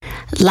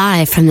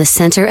Live from the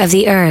center of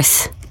the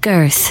earth,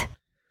 Girth.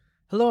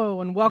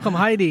 Hello and welcome,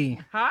 Heidi.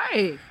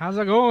 Hi. How's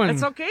it going?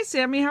 It's okay,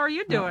 Sammy. How are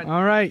you doing?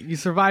 All right. You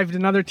survived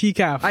another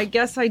TCAF. I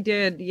guess I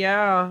did.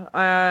 Yeah.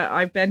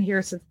 I've been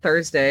here since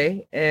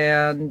Thursday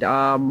and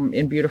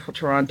in beautiful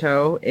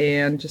Toronto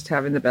and just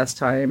having the best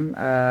time.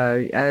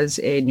 As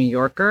a New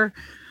Yorker,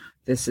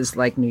 this is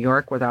like New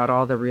York without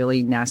all the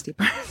really nasty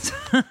parts.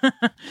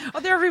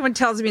 Although everyone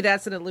tells me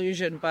that's an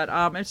illusion, but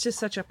it's just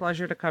such a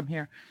pleasure to come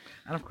here.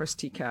 And of course,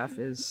 TCAF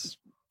is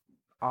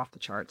off the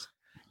charts.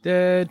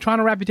 The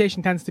Toronto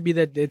reputation tends to be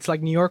that it's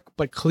like New York,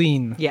 but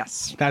clean.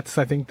 Yes. I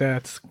think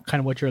that's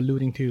kind of what you're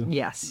alluding to.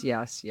 Yes.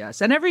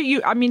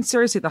 And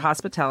seriously, the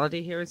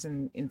hospitality here is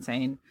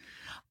insane.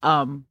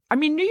 New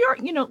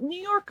York, New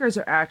Yorkers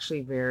are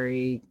actually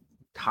very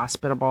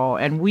hospitable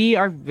and we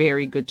are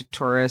very good to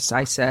tourists.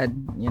 I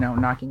said,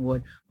 knocking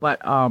wood, but,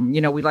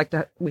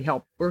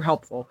 we're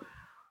helpful.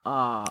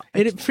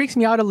 It freaks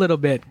me out a little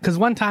bit because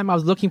one time I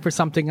was looking for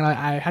something and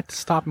I had to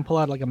stop and pull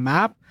out like a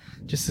map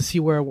just to see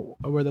where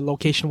the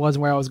location was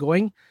and where I was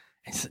going.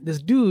 And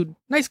this dude,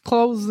 nice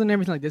clothes and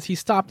everything like this, he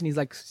stopped and he's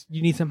like,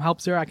 "You need some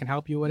help, sir? I can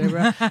help you,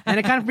 whatever." And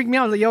it kind of freaked me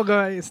out. I was like, "Yo,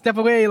 go step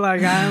away!"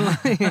 Like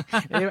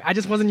I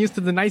just wasn't used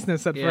to the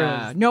niceness at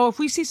first. No, if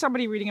we see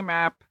somebody reading a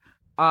map,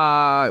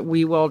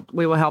 we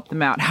will help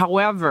them out.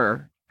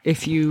 However,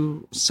 if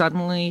you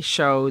suddenly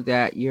show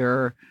that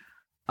you're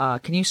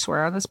can you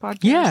swear on this podcast?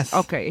 Yes.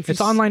 Okay. It's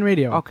online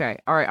radio. Okay.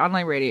 All right.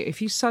 Online radio. If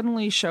you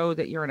suddenly show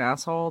that you're an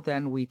asshole,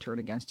 then we turn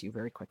against you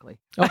very quickly.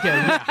 Okay.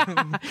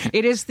 Yeah.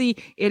 It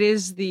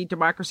is the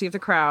democracy of the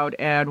crowd,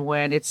 and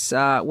when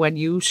when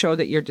you show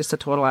that you're just a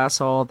total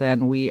asshole,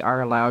 then we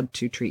are allowed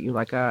to treat you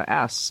like a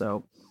ass.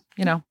 So,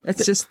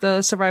 it's just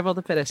the survival of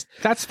the fittest.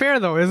 That's fair,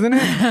 though, isn't it?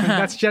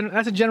 That's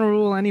a general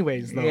rule,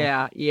 anyways. Though.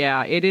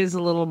 Yeah. It is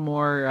a little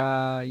more,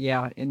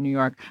 in New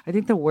York. I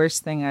think the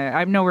worst thing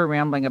I know we're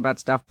rambling about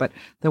stuff, but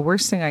the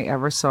worst thing I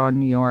ever saw in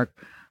New York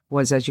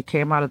was as you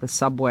came out of the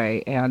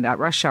subway, and at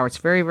rush hour, it's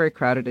very, very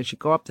crowded as you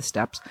go up the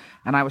steps.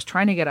 And I was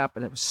trying to get up,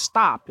 and it was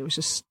stopped. It was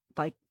just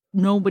like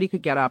nobody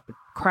could get up. The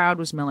crowd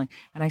was milling,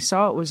 and I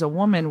saw it was a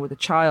woman with a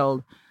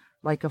child,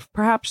 like of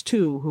perhaps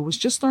two, who was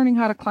just learning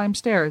how to climb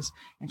stairs,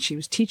 and she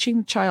was teaching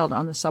the child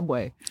on the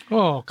subway.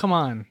 Oh, come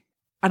on.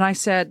 And I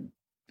said,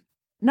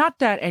 not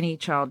that any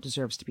child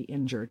deserves to be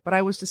injured, but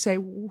I was to say,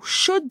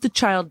 should the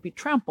child be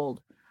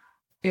trampled,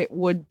 it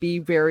would be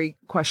very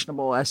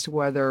questionable as to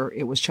whether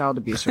it was child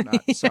abuse or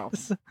not. Yes. So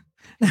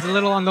It's a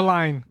little on the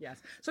line. Yes.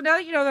 So now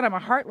that you know that I'm a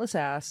heartless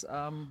ass,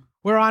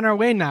 we're on our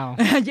way now.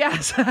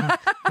 yes.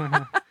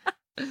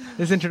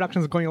 This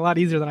introduction is going a lot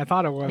easier than I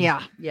thought it was.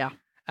 Yeah.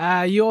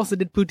 You also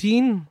did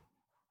poutine?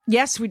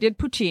 Yes, we did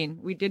poutine.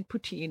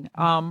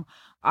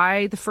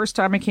 The first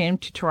time I came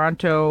to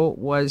Toronto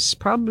was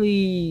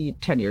probably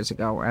 10 years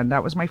ago, and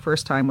that was my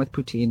first time with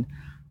poutine.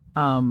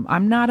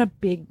 I'm not a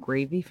big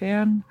gravy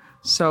fan,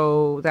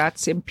 so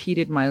that's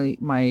impeded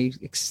my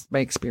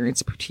experience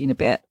of poutine a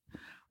bit.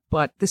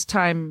 But this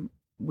time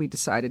we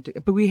decided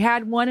to. But we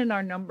had one in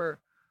our number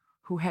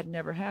who had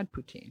never had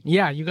poutine.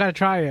 Yeah, you got to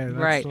try it.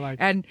 That's right.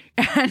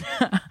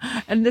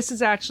 And this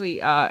is actually,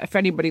 if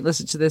anybody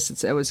listens to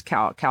this, it was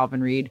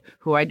Calvin Reed,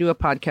 who I do a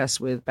podcast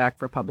with back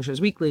for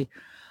Publishers Weekly.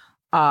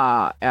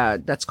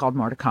 That's called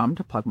More to Come,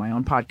 to plug my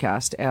own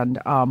podcast. And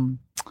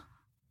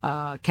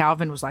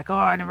Calvin was like, "Oh,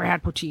 I never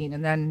had poutine."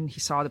 And then he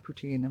saw the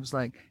poutine and was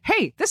like,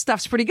 "Hey, this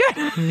stuff's pretty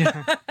good."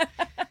 Yeah.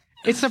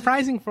 It's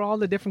surprising for all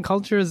the different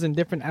cultures and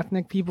different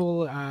ethnic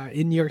people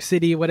in New York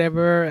City,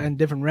 whatever, and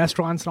different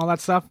restaurants and all that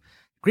stuff.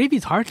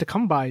 Gravy's hard to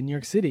come by in New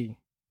York City.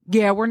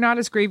 Yeah, we're not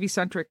as gravy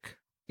centric.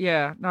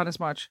 Yeah, not as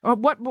much.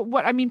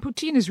 What? I mean,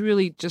 poutine is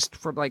really just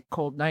for like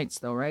cold nights,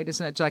 though, right?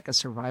 Isn't it like a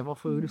survival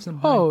food or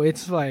something? Oh,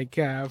 it's like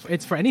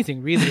it's for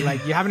anything really.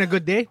 Like you're having a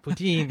good day,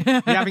 poutine.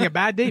 You're having a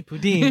bad day,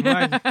 poutine.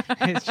 Like,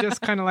 it's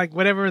just kind of like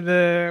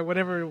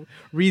whatever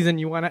reason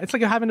you want to. It's like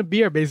you're having a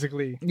beer,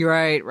 basically.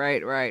 Right.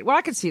 Well,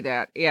 I could see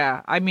that.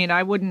 Yeah, I mean,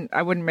 I wouldn't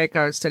make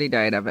a steady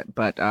diet of it,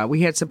 but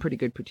we had some pretty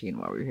good poutine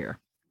while we were here.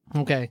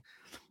 Okay,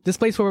 this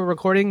place where we're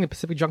recording, the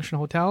Pacific Junction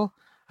Hotel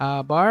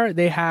bar,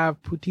 they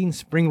have poutine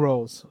spring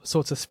rolls.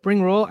 So it's a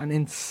spring roll, and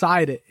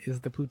inside it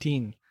is the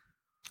poutine.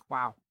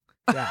 Wow.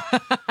 Yeah.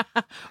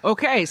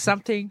 Okay,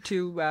 something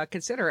to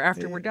consider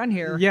after we're done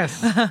here.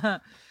 Yes.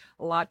 A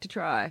lot to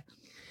try.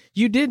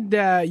 You did.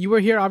 You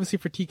were here obviously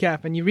for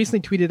TCAF, and you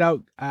recently tweeted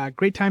out,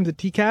 "Great times at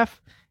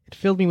TCAF. It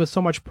filled me with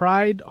so much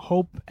pride,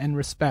 hope, and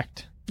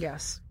respect."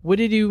 Yes. What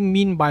did you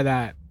mean by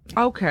that?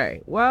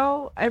 Okay.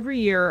 Well, every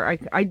year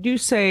I do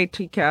say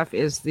TCAF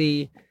is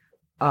the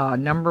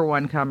number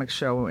one comic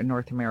show in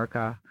North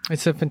America.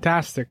 It's a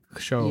fantastic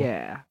show.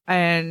 Yeah.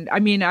 And I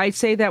mean, I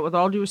say that with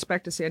all due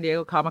respect to San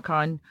Diego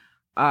Comic-Con.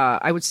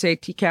 I would say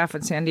TCAF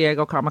and San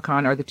Diego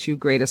Comic-Con are the two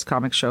greatest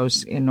comic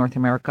shows in North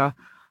America.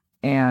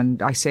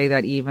 And I say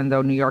that even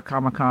though New York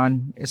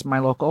Comic-Con is my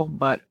local,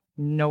 but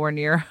nowhere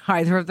near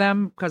either of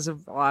them because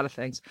of a lot of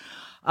things.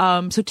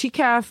 So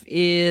TCAF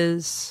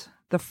is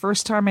the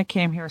first time I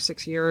came here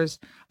 6 years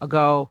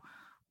ago.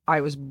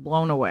 I was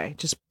blown away,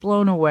 just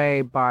blown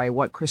away by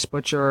what Chris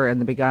Butcher and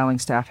the Beguiling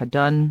staff had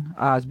done.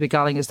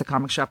 Beguiling is the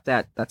comic shop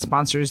that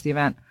sponsors the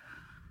event.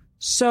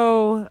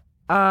 So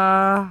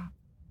I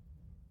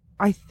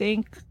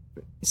think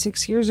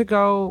 6 years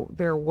ago,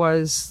 there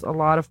was a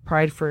lot of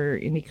pride for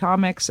indie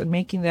comics and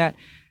making that.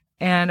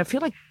 And I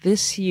feel like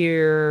this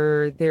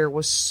year there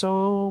was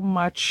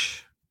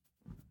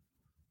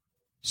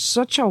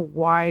such a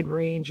wide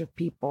range of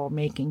people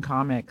making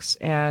comics,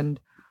 and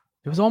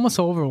it was almost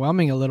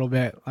overwhelming a little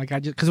bit. Like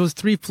because it was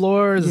 3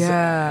 floors,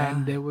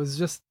 and it was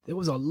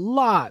a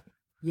lot.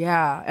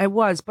 Yeah, it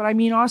was. But I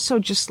mean, also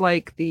just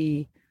like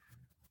the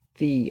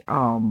the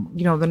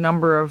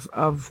number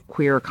of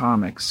queer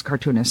comics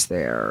cartoonists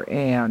there,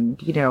 and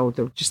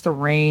the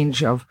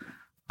range of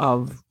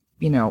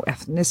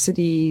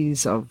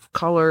ethnicities, of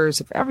colors,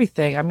 of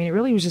everything. I mean, it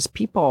really was just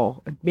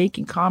people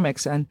making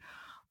comics and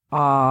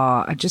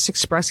just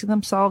expressing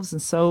themselves in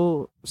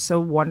so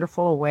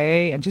wonderful a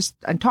way, and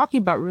talking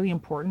about really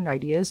important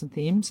ideas and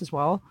themes as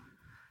well.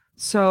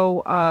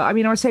 So I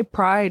would say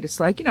pride. It's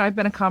like, I've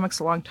been in comics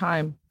a long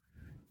time,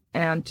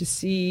 and to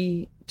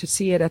see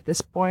it at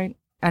this point,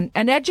 and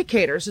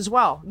educators as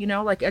well,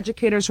 like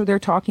educators were there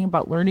talking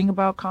about learning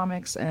about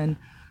comics. And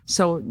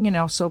so,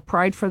 so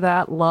pride for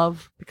that,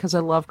 love, because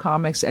I love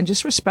comics, and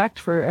just respect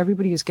for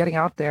everybody who's getting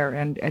out there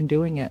and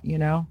doing it,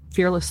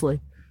 fearlessly.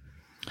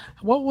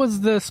 What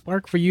was the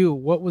spark for you?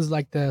 What was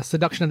like the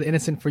seduction of the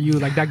innocent for you?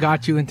 Like that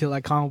got you into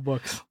like comic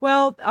books?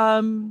 Well,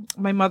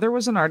 my mother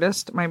was an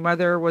artist. My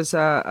mother was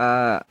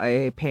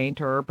a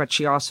painter, but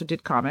she also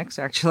did comics,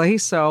 actually.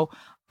 So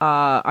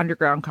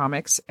underground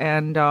comics.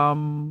 And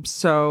I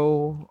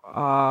grew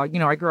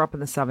up in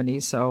the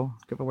 70s, so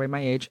give away my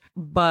age.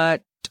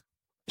 But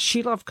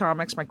she loved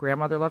comics. My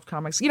grandmother loved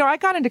comics. I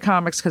got into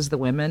comics because of the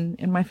women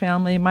in my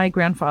family. My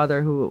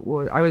grandfather,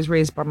 I was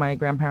raised by my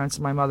grandparents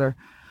and my mother.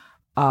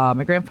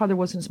 My grandfather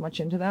wasn't as much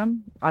into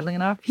them, oddly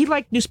enough. He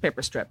liked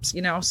newspaper strips,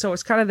 so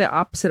it's kind of the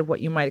opposite of what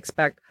you might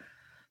expect.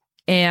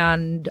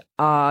 And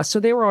so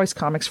they were always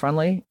comics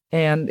friendly,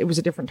 and it was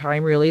a different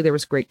time, really. There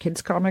was great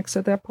kids comics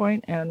at that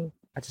point, and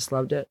I just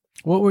loved it.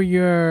 What were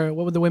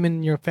the women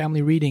in your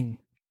family reading?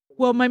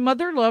 Well, my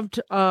mother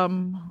loved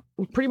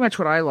pretty much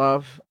what I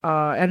love,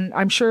 and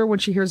I'm sure when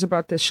she hears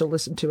about this, she'll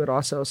listen to it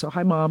also. So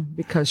hi, Mom,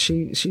 because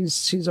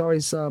she's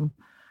always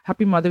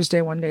Happy Mother's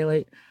Day one day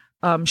late.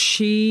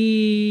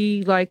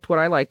 She liked what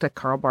I liked, like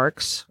Carl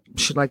Barks.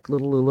 She liked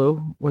Little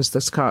Lulu, was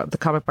the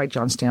comic by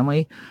John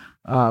Stanley,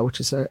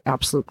 which is an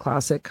absolute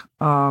classic.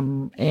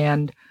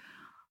 And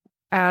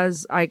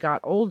as I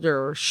got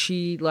older,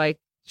 she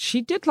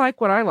did like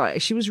what I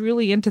like. She was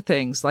really into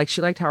things. Like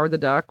she liked Howard the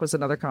Duck, was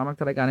another comic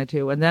that I got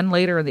into. And then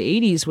later in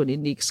the 80s, when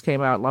Indies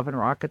came out, Love and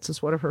Rockets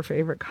is one of her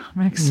favorite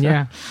comics.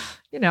 Yeah.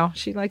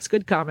 She likes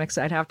good comics,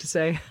 I'd have to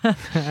say.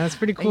 That's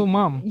pretty cool,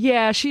 Mom.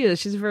 Yeah, she is.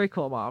 She's a very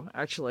cool mom,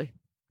 actually.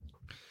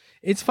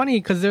 It's funny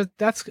because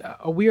that's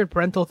a weird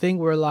parental thing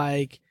where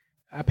like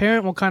a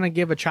parent will kind of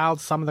give a child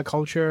some of the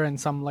culture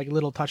and some like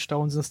little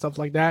touchstones and stuff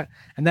like that.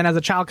 And then as a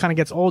child kind of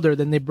gets older,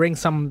 then they bring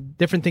some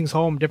different things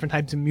home, different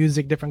types of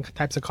music, different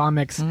types of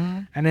comics.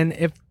 Mm-hmm. And then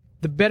if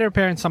the better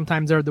parents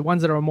sometimes are the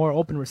ones that are more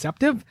open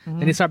receptive, mm-hmm.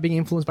 then they start being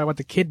influenced by what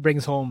the kid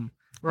brings home.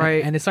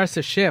 Right. And it starts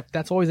to shift.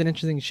 That's always an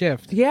interesting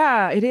shift.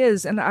 Yeah, it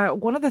is. And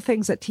one of the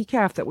things at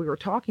TCAF that we were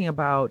talking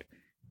about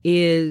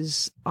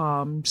is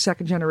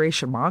second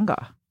generation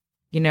manga.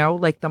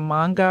 Like the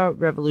manga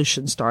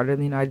revolution started in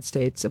the United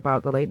States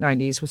about the late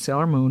 90s with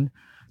Sailor Moon.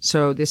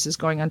 So this is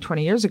going on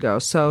 20 years ago.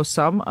 So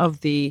some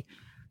of the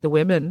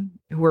women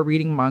who were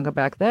reading manga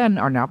back then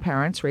are now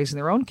parents raising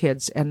their own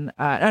kids. And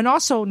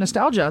also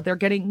nostalgia. They're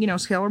getting,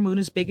 Sailor Moon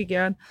is big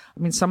again. I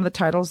mean, some of the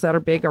titles that are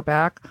big are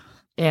back,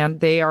 and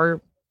they are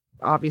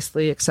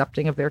obviously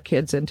accepting of their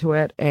kids into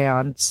it.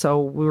 And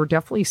so we were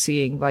definitely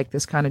seeing like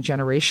this kind of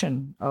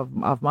generation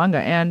of manga,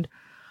 and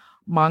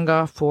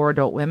manga for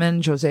adult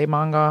women, josei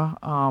manga,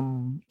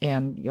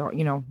 and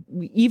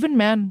even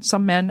men.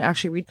 Some men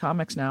actually read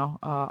comics now.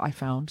 I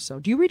found. So,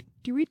 do you read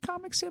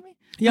comics, Sammy?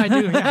 Yeah, I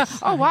do. Yes.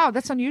 Oh wow,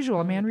 that's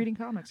unusual. A man reading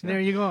comics. Yeah. There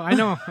you go. I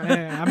know.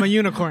 I'm a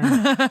unicorn.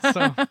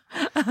 So,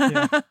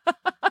 yeah.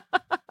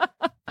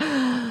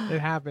 It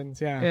happens.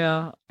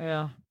 Yeah.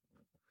 Yeah.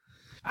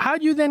 How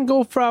do you then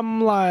go from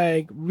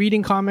like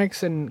reading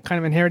comics and kind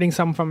of inheriting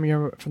some from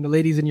the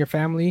ladies in your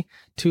family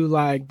to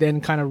like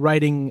then kind of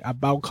writing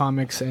about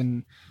comics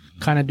and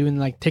kind of doing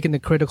like taking the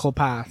critical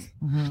path?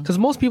 Because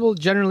most people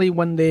generally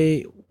when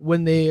they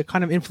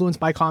kind of influenced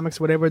by comics,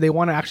 whatever, they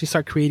want to actually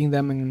start creating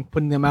them and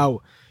putting them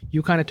out.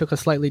 You kind of took a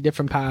slightly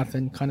different path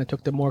and kind of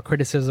took the more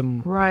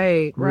criticism.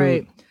 Right.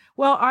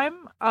 Well,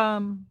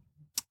 I'm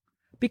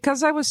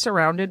because I was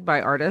surrounded by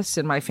artists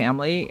in my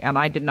family, and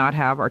I did not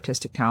have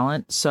artistic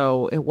talent,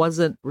 so it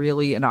wasn't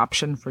really an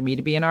option for me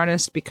to be an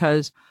artist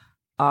because,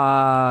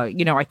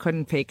 I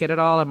couldn't fake it at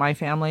all in my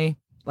family.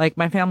 Like,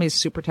 my family is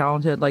super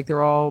talented. Like,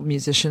 they're all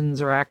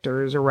musicians or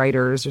actors or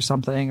writers or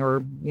something,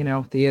 or,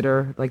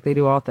 theater. Like, they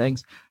do all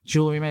things.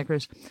 Jewelry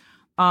makers.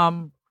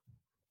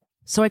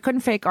 So I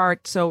couldn't fake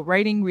art. So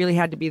writing really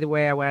had to be the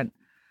way I went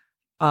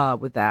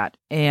with that.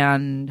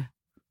 And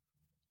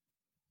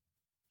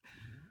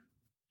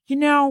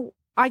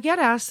I get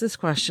asked this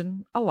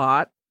question a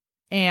lot,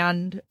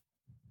 and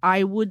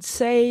I would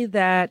say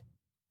that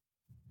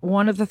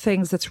one of the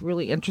things that's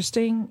really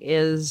interesting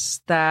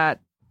is that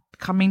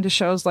coming to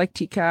shows like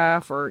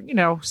TCAF or,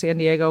 San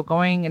Diego,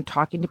 going and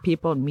talking to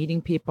people and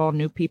meeting people,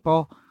 new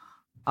people,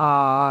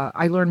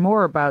 I learn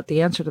more about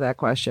the answer to that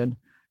question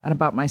and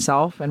about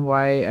myself and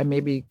why I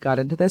maybe got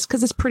into this,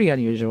 because it's pretty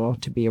unusual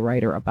to be a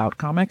writer about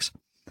comics.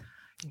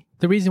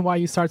 The reason why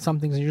you start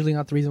something is usually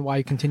not the reason why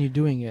you continue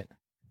doing it.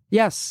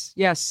 Yes.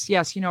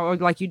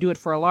 Like you do it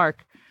for a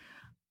lark,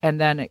 and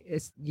then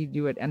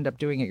end up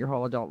doing it your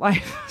whole adult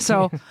life.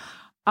 So,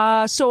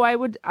 so I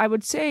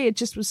would say it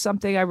just was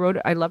something I wrote.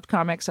 I loved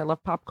comics. I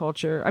loved pop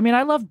culture. I mean,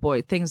 I loved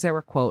things that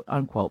were quote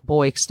unquote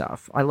boy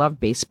stuff. I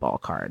loved baseball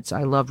cards.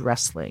 I loved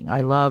wrestling.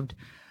 I loved,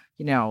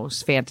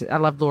 fantasy. I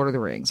loved Lord of the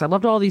Rings. I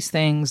loved all these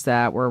things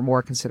that were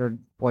more considered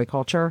boy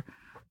culture.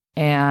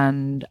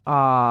 And,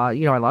 I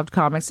loved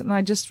comics, and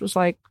I just was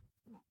like,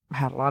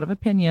 had a lot of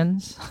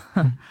opinions.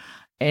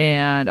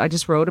 And I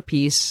just wrote a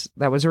piece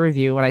that was a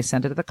review, and I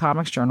sent it to the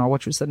Comics Journal,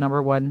 which was the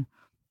number one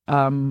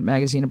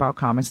magazine about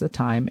comics at the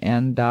time,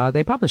 and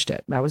they published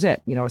it. That was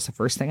it. It's the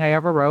first thing I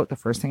ever wrote, the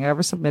first thing I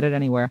ever submitted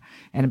anywhere.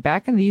 And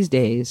back in these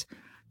days,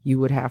 you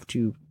would have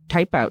to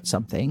type out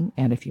something,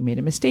 and if you made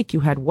a mistake, you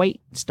had white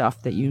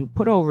stuff that you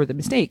put over the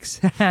mistakes,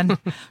 and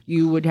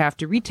you would have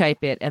to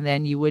retype it, and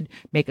then you would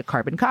make a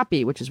carbon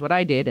copy, which is what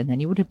I did, and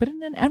then you would put it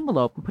in an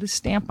envelope and put a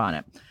stamp on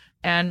it.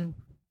 And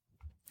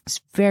it's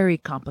a very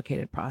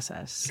complicated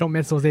process. You don't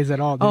miss those days at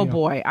all, do you?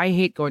 Boy, I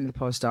hate going to the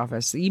post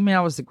office. The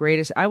email was the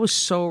greatest. I was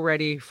so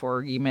ready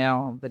for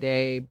email the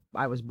day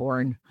I was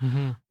born.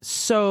 Mm-hmm.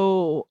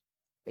 So,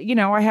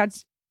 I had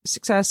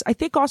success. I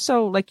think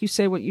also, like you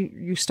say, what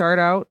you start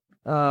out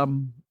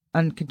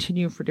and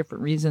continue for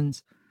different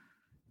reasons.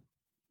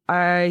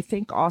 I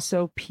think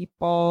also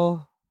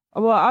people...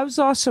 Well, I was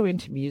also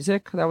into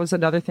music. That was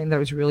another thing that I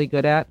was really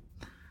good at,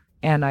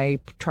 and I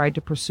tried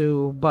to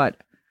pursue, but...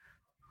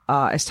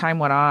 as time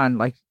went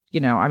on, I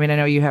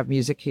know you have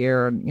music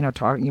here and,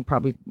 you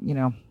probably,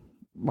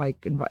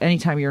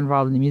 anytime you're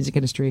involved in the music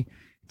industry,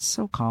 it's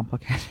so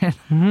complicated.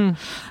 Mm-hmm.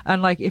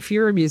 And if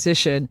you're a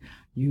musician,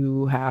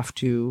 you have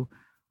to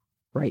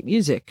write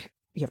music.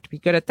 You have to be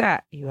good at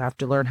that. You have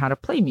to learn how to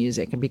play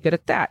music and be good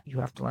at that. You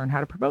have to learn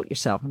how to promote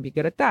yourself and be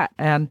good at that.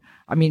 And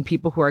I mean,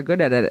 people who are good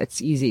at it, it's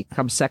easy,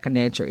 comes second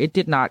nature. It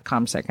did not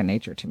come second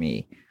nature to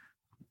me.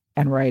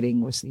 And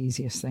writing was the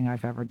easiest thing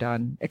I've ever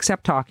done,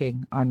 except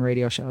talking on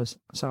radio shows.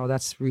 So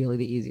that's really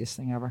the easiest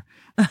thing ever.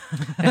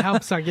 It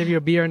helps give you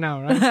a beer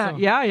now, right? So,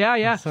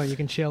 yeah. So you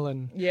can chill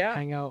and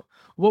hang out.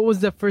 What was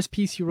the first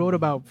piece you wrote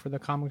about for the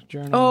Comics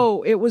Journal?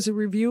 Oh, it was a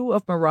review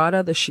of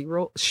Murata the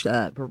She-Wolf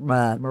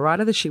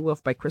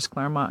by Chris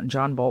Claremont and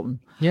John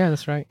Bolton. Yeah,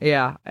 that's right.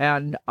 Yeah,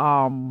 and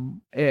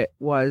it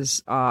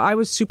was I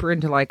was super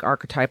into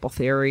archetypal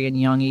theory and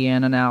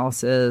Jungian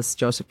analysis,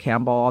 Joseph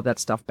Campbell, all that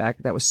stuff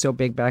that was so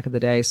big back in the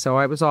day. So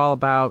I was all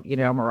about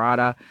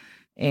Murata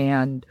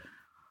and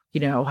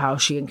how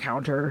she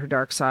encountered her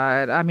dark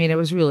side. I mean, it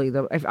was really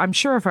I'm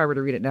sure if I were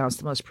to read it now, it's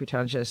the most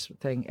pretentious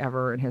thing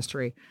ever in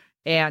history.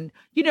 And,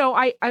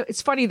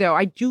 it's funny though,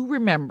 I do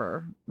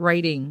remember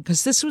writing,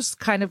 because this was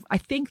I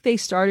think they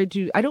started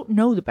to, I don't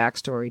know the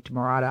backstory to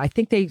Murata. I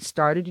think they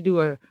started to do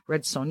a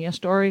Red Sonja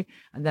story,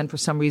 and then for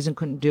some reason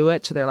couldn't do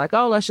it. So they're like,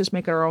 oh, let's just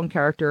make our own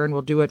character and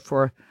we'll do it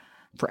for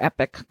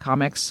Epic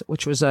Comics,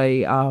 which was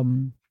a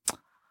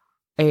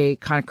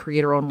kind of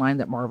creator-owned line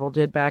that Marvel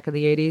did back in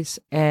the 80s.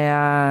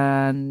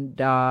 And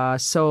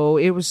so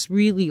it was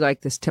really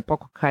this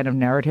typical kind of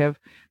narrative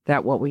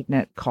that what we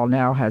call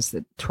now has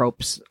the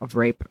tropes of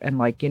rape.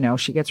 And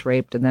she gets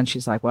raped, and then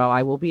she's like, well,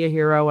 I will be a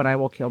hero and I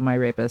will kill my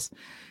rapist.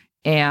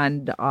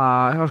 And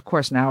of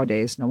course,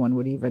 nowadays, no one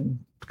would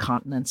even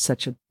countenance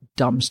such a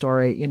dumb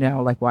story,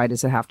 why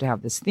does it have to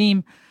have this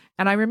theme?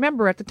 And I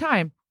remember at the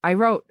time,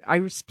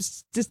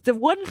 just the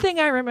one thing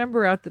I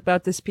remember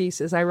about this piece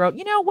is I wrote,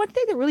 one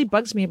thing that really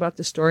bugs me about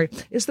this story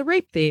is the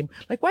rape theme.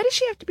 Why does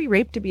she have to be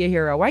raped to be a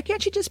hero? Why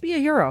can't she just be a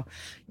hero?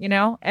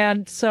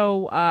 And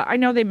so I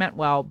know they meant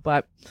well,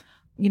 but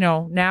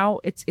now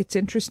it's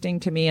interesting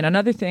to me. And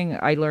another thing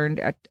I learned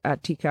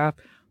at TCAF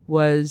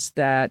was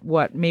that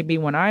what maybe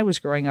when I was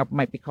growing up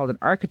might be called an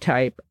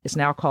archetype is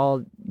now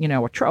called,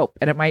 a trope.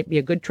 And it might be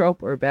a good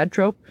trope or a bad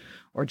trope,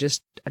 or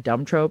just a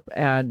dumb trope.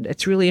 And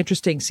it's really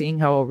interesting seeing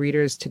how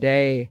readers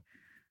today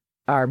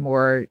are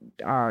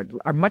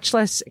much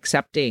less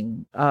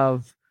accepting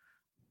of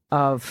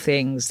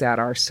things that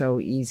are so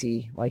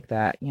easy like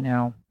that,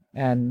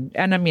 and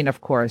I mean,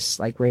 of course,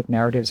 rape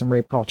narratives and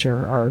rape culture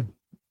are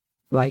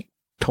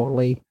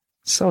totally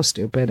so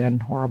stupid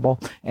and horrible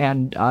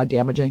and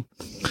damaging.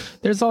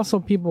 There's also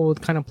people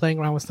kind of playing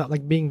around with stuff,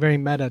 being very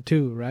meta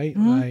too, right?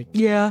 Mm-hmm.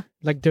 Yeah.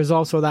 There's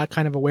also that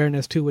kind of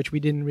awareness too, which we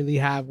didn't really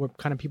have, where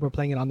kind of people are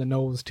playing it on the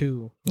nose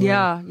too.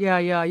 Yeah.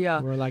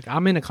 We're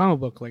I'm in a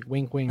comic book,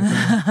 wink, wink.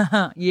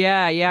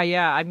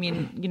 Yeah. I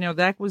mean,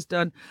 that was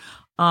done.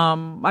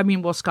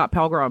 Scott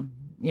Pilgrim,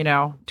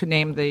 to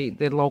name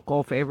the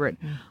local favorite.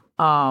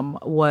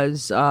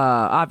 was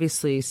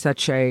obviously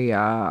such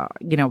a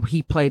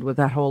he played with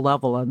that whole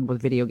level and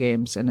with video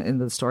games and in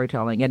the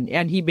storytelling,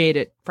 and he made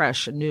it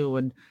fresh and new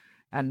and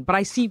but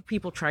I see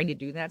people trying to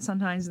do that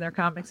sometimes in their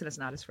comics, and it's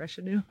not as fresh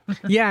and new.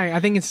 Yeah, I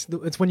think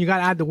it's when you got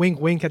to add the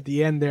wink wink at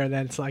the end there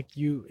that it's like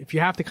if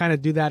you have to kind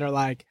of do that, or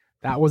like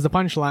that was the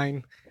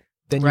punchline,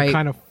 then you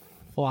kind of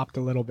flopped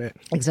a little bit.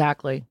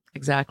 Exactly.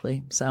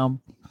 So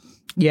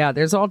yeah,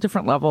 there's all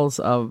different levels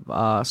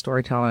of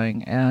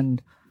storytelling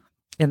and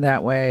in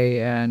that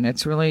way, and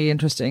it's really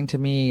interesting to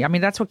me. I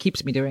mean, that's what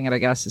keeps me doing it, I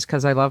guess, is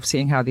because I love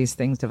seeing how these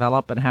things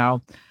develop and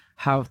how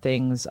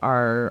things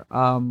are,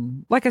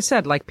 like I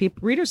said, like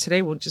readers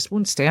today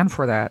wouldn't stand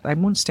for that. I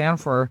wouldn't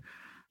stand for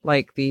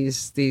like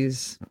these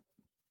just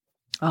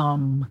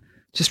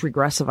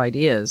regressive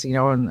ideas,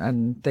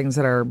 and things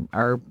that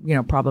are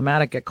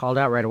problematic get called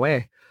out right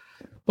away.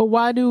 But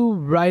why do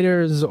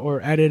writers or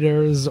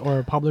editors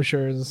or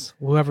publishers,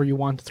 whoever you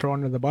want to throw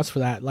under the bus for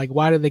that, like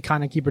why do they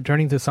kind of keep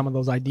returning to some of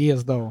those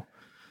ideas though?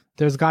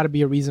 There's got to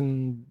be a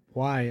reason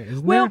why,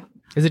 isn't there?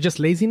 Is it just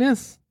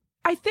laziness?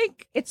 I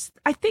think it's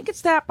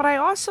that, but I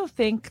also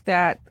think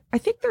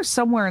there's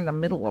somewhere in the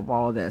middle of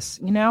all of this,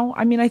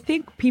 I mean, I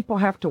think people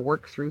have to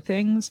work through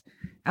things,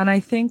 and I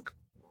think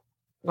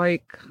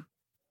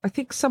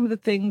some of the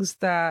things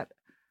that,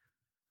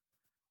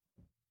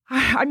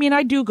 I mean,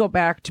 I do go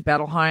back to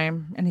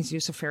Bettelheim and his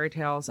use of fairy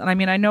tales. And I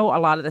mean, I know a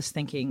lot of this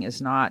thinking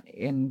is not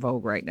in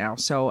vogue right now.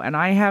 So, and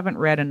I haven't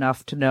read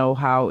enough to know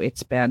how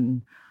it's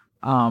been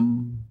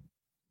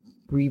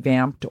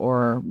revamped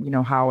or,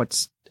 how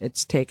it's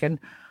taken.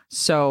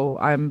 So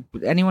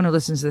anyone who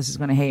listens to this is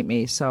going to hate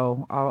me.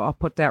 So I'll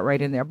put that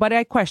right in there. But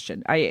I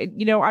question,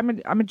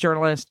 I'm a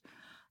journalist,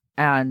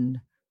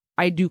 and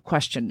I do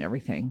question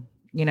everything.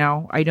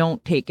 I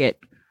don't take it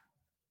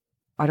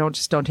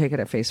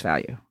at face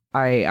value.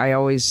 I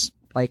always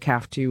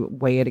have to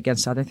weigh it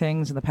against other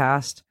things in the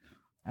past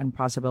and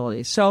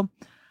possibilities. So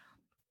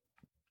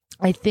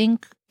I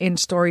think in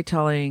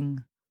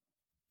storytelling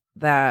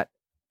that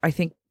I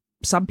think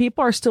some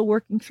people are still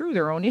working through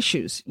their own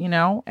issues,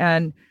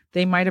 and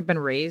they might have been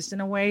raised in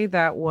a way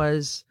that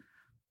was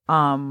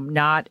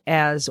not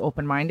as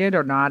open-minded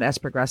or not as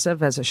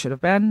progressive as it should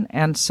have been.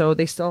 And so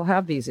they still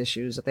have these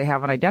issues that they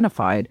haven't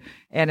identified.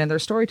 And in their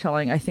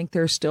storytelling, I think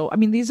there's still, I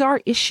mean, these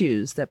are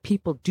issues that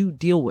people do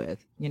deal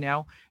with,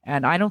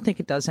 and I don't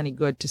think it does any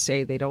good to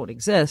say they don't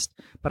exist,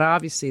 but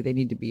obviously they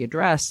need to be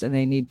addressed, and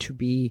they need to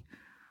be,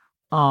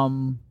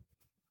 now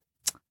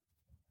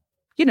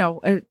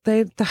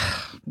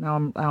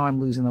I'm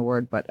losing the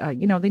word, but they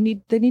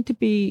need to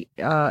be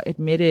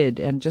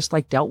admitted and just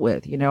dealt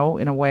with, in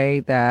a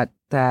way that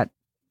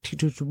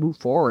to move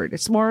forward.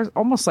 It's more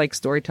almost like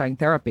storytelling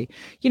therapy.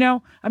 I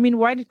mean,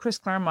 why did Chris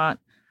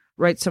Claremont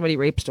write so many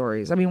rape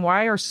stories? I mean,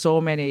 why are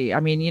so many? I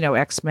mean,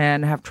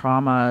 X-Men have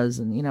traumas,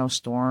 and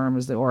Storm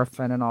is the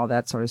orphan and all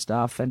that sort of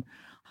stuff, and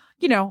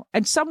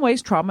in some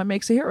ways, trauma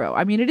makes a hero.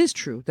 I mean, it is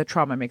true that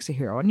trauma makes a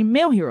hero. And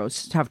male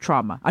heroes have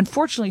trauma.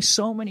 Unfortunately,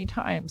 so many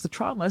times the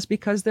trauma is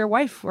because their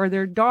wife or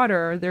their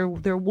daughter or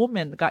their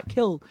woman got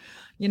killed,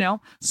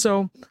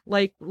 So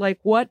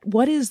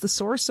what is the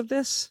source of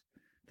this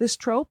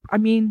trope? I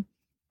mean,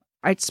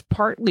 it's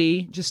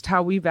partly just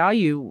how we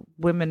value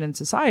women in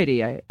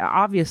society,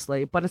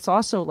 obviously, but it's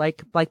also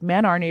like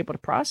men aren't able to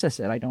process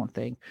it, I don't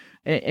think,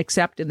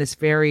 except in this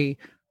very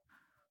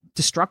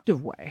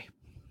destructive way.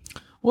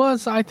 Well,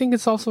 I think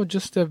it's also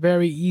just a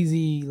very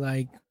easy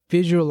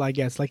visual, I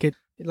guess.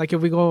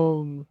 If we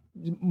go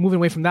moving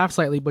away from that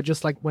slightly, but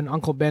just when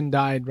Uncle Ben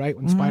died, right?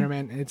 When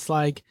Spider-Man, it's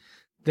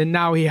then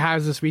now he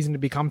has this reason to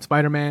become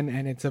Spider-Man,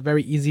 and it's a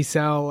very easy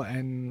sell,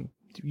 and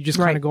you just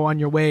kind of go on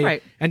your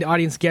way, and the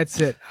audience gets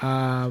it.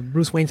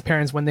 Bruce Wayne's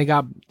parents, when they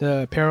got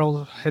the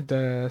peril hit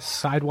the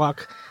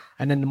sidewalk,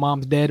 and then the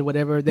mom's dead,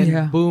 whatever,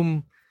 then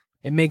boom,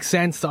 it makes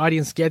sense. The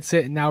audience gets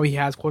it, and now he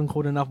has quote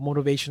unquote enough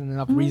motivation,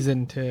 enough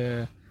reason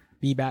to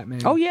be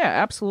Batman. Oh yeah,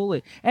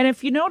 absolutely. And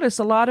if you notice,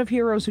 a lot of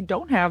heroes who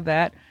don't have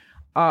that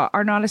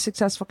are not as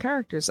successful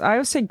characters. I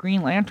would say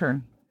Green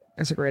Lantern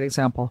is a great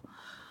example.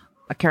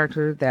 A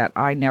character that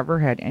I never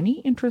had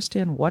any interest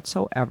in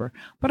whatsoever.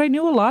 But I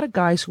knew a lot of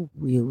guys who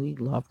really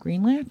love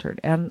Green Lantern.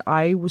 And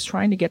I was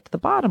trying to get to the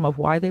bottom of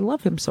why they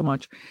love him so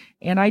much.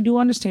 And I do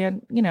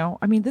understand,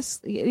 I mean,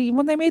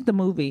 when they made the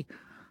movie,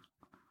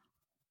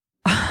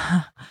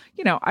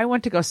 I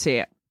went to go see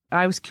it.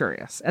 I was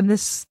curious. And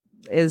this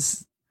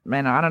is...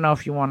 Man, I don't know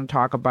if you want to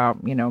talk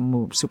about,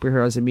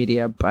 superheroes in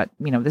media, but,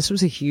 this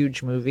was a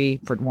huge movie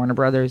for Warner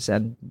Brothers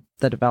and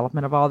the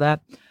development of all that.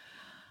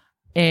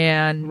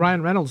 And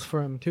Ryan Reynolds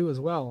for him too,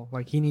 as well.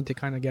 He need to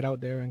kind of get out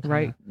there and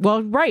right.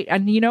 Well, right.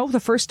 And, the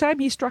first time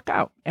he struck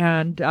out,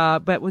 and,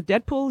 but with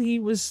Deadpool, he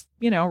was,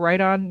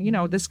 right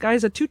on, this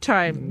guy's a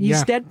two-time,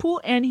 he's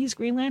Deadpool and he's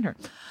Green Lantern.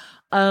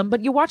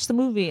 But you watch the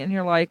movie and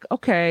you're like,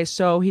 okay,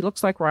 so he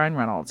looks like Ryan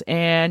Reynolds,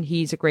 and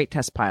he's a great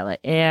test pilot,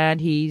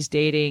 and he's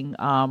dating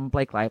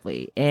Blake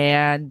Lively,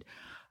 and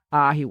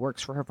he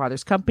works for her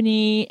father's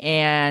company,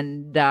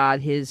 and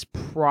his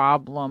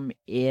problem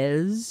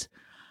is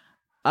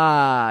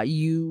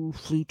you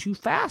flew too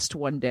fast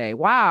one day.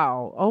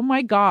 Wow. Oh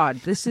my God.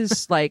 This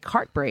is like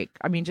heartbreak.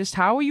 I mean, just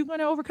how are you going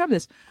to overcome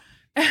this?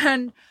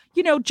 And,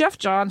 Jeff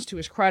Johns, to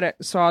his credit,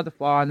 saw the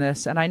flaw in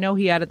this. And I know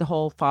he added the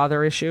whole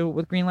father issue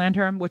with Green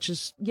Lantern, which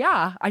is,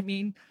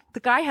 the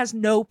guy has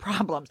no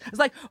problems. It's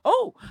like,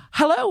 oh,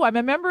 hello, I'm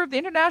a member of the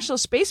International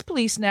Space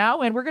Police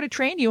now, and we're going to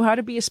train you how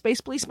to be a space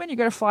policeman. You're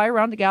going to fly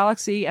around the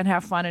galaxy and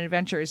have fun and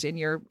adventures in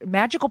your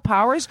magical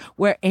powers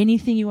where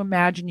anything you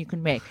imagine you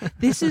can make.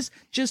 This is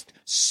just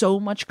so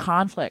much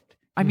conflict.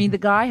 I mean, the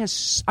guy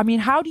has,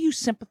 how do you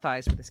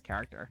sympathize with this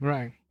character?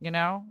 Right.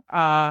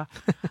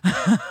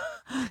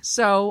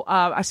 So,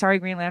 sorry,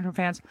 Green Lantern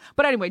fans.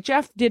 But anyway,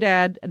 Jeff did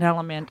add an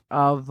element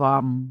of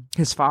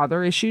his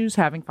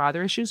having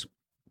father issues.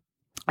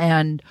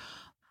 And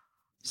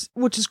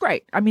which is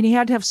great. I mean, he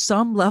had to have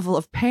some level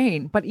of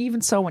pain, but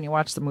even so, when you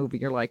watch the movie,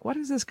 you're like, what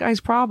is this guy's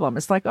problem?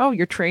 It's like, oh,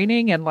 you're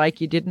training and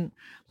like you didn't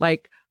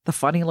like the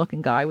funny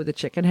looking guy with the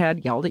chicken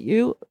head yelled at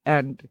you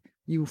and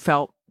you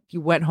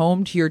went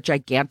home to your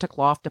gigantic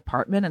loft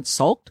apartment and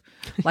sulked.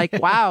 Like,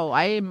 wow,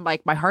 I am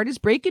like, my heart is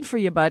breaking for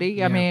you, buddy.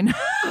 Yeah. I mean,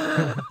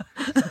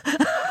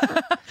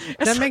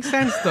 that makes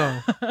sense though.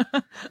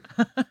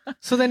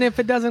 So then if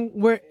it doesn't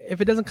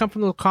come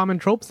from the common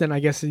tropes, then I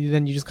guess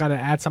then you just got to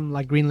add something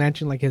like Green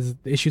Lantern, like his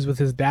issues with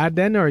his dad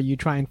then, or you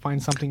try and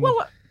find something.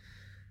 Well,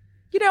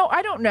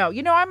 I don't know.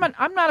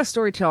 I'm not a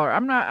storyteller.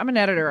 I'm an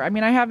editor. I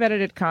mean, I have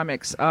edited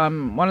comics.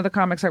 One of the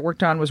comics I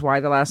worked on was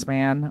Why the Last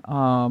Man,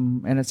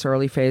 in its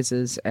early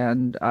phases.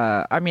 And,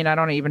 I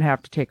don't even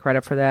have to take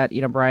credit for that.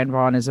 Brian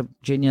Vaughan is a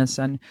genius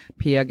and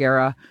Pia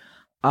Guerra,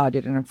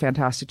 did a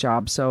fantastic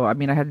job. So, I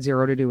had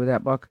zero to do with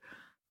that book,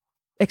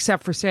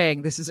 except for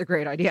saying this is a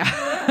great idea.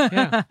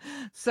 Yeah.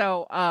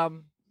 So,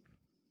 I'm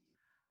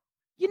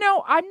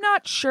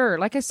not sure.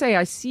 Like I say,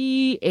 I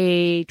see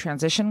a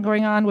transition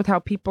going on with how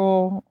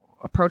people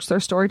approach their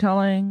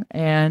storytelling,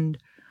 and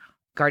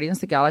Guardians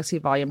of the Galaxy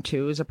Volume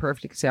 2 is a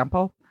perfect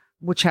example,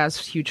 which has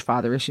huge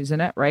father issues in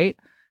it, right?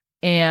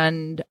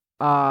 And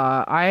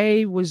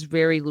I was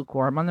very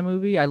lukewarm on the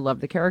movie. I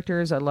loved the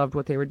characters. I loved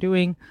what they were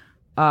doing.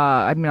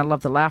 I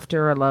love the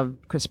laughter. I love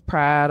Chris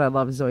Pratt. I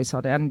love Zoe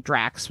Saldana.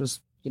 Drax was,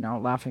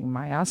 laughing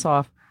my ass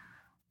off.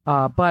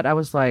 But I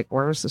was like,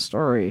 where's the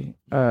story?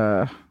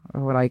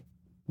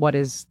 What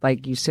is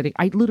like you sitting?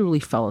 I literally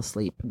fell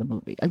asleep in the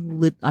movie. I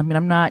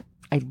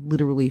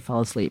literally fell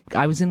asleep.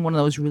 I was in one of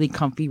those really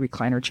comfy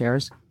recliner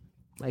chairs,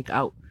 like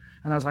out.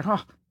 And I was like,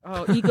 oh,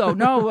 Ego.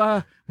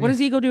 No, what is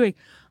Ego doing?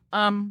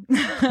 Falling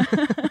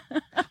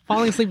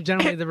asleep,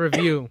 generally the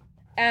review.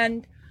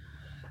 And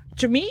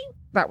to me,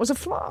 that was a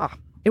flaw.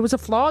 It was a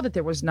flaw that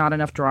there was not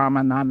enough drama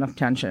and not enough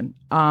tension.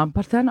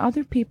 But then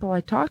other people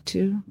I talked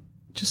to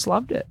just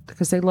loved it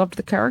because they loved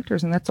the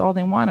characters. And that's all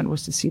they wanted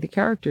was to see the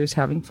characters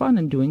having fun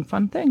and doing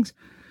fun things.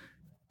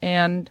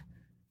 And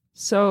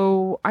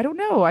so I don't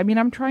know.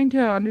 I'm trying to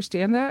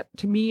understand that.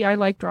 To me, I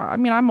like drama.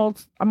 I'm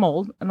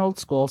old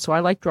school. So I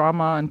like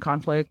drama and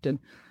conflict and,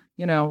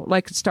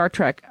 like Star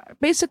Trek.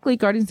 Basically,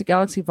 Guardians of the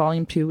Galaxy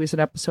Volume 2 is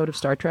an episode of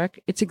Star Trek.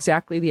 It's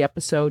exactly the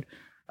episode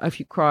of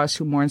Hugh Cross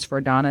Who Mourns for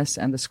Adonis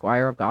and the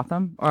Squire of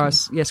Gotham.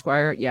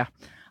 Squire,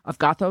 of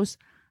Gothos.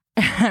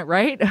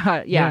 Right?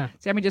 Yeah.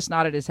 Sammy just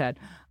nodded his head.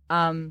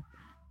 And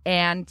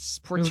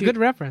for it was a good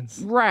reference.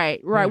 Right.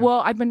 Yeah.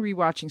 Well, I've been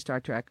rewatching Star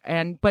Trek,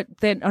 but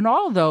then on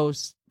all of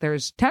those,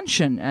 there's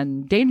tension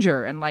and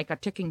danger and like a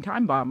ticking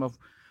time bomb of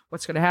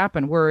what's going to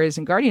happen. Whereas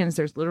in Guardians,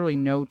 there's literally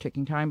no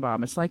ticking time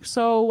bomb. It's like,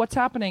 so what's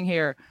happening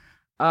here?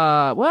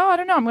 Well, I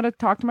don't know. I'm going to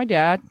talk to my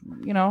dad.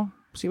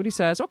 See what he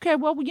says. Okay.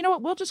 Well, you know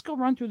what? We'll just go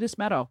run through this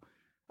meadow.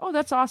 Oh,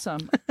 that's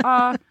awesome.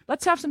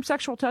 Let's have some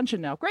sexual tension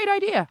now. Great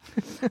idea.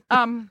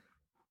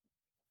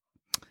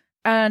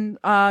 And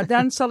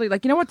then suddenly,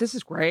 like, you know what? This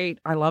is great.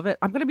 I love it.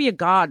 I'm going to be a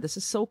god. This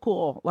is so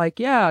cool. Like,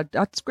 yeah,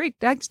 that's great.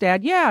 Thanks,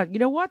 Dad. Yeah, you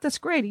know what? That's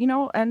great.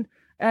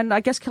 And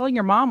I guess killing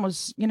your mom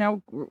was,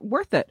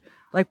 worth it.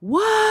 Like,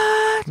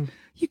 what?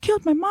 You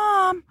killed my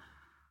mom?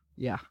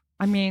 Yeah.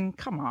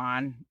 Come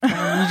on.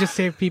 You just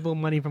save people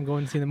money from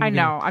going to see the movie. I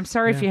know. I'm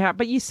sorry if you have,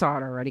 but you saw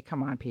it already.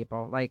 Come on,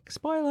 people. Like,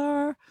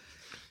 spoiler.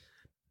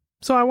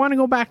 So I want to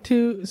go back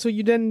to, so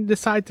you then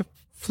decide to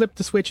flip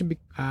the switch and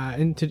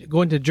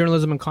go into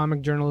journalism and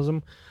comic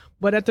journalism.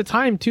 But at the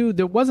time too,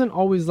 there wasn't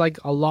always like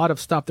a lot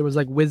of stuff. There was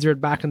like Wizard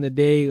back in the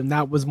day, and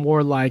that was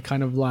more like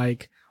kind of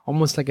like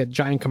almost like a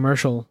giant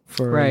commercial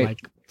for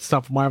like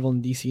stuff Marvel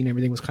and DC and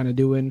everything was kind of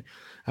doing.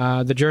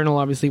 The Journal,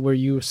 obviously, where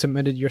you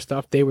submitted your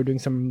stuff, they were doing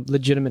some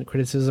legitimate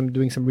criticism,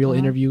 doing some real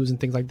interviews and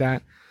things like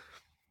that.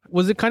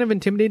 Was it kind of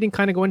intimidating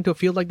kind of going to a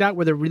field like that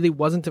where there really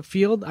wasn't a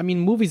field?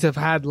 Movies have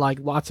had like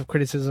lots of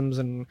criticisms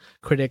and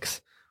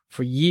critics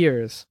for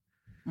years.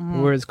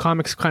 Whereas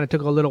comics kind of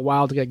took a little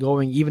while to get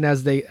going, even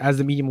as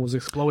the medium was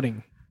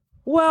exploding.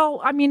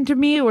 Well, to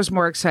me, it was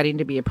more exciting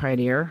to be a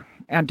pioneer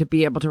and to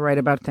be able to write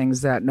about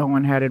things that no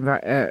one had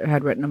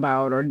written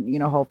about, or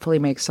hopefully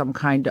make some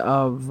kind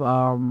of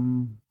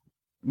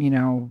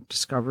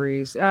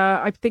discoveries.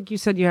 I think you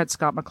said you had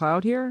Scott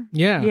McCloud here.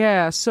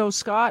 Yeah. So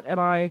Scott and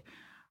I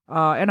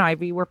and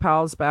Ivy were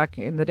pals back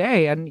in the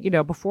day. And,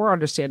 before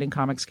Understanding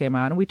Comics came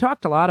out, and we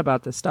talked a lot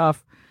about this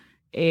stuff.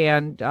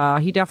 And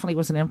he definitely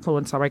was an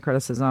influence on my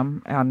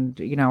criticism and,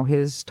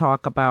 his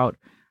talk about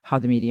how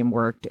the medium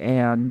worked.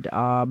 And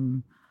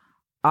I'm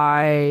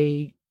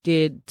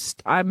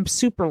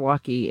super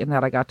lucky in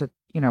that I got to,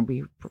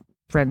 be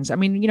friends. I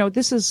mean,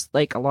 this is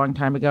like a long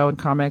time ago in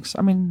comics.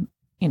 I mean,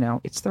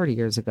 it's 30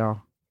 years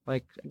ago,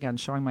 like, again,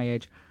 showing my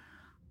age.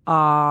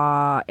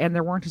 And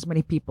there weren't as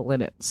many people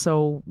in it.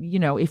 So,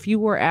 if you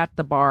were at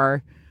the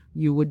bar,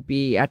 you would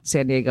be at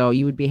San Diego,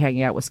 you would be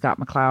hanging out with Scott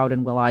McCloud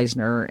and Will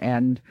Eisner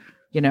and,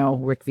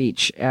 Rick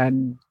Veitch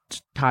and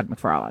Todd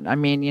McFarlane. I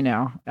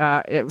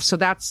mean, so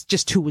that's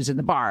just who was in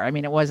the bar. I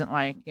mean, it wasn't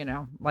like,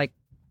 like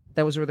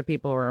those were the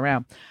people who were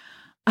around.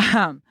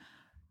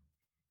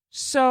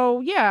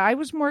 So yeah, I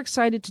was more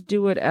excited to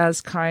do it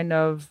as kind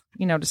of,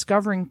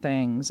 discovering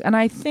things. And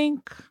I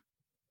think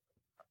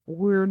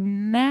we're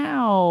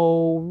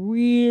now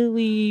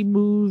really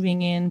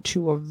moving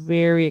into a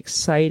very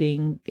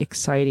exciting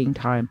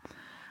time.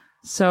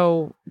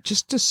 So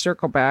just to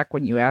circle back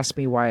when you asked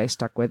me why I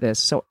stuck with this.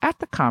 So at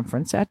the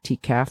conference at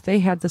TCAF, they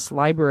had this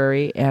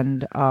library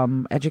and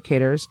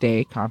educators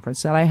day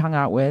conference that I hung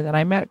out with, and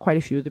I met quite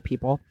a few of the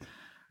people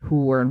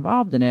who were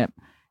involved in it.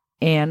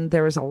 And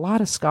there was a lot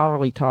of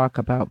scholarly talk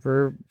about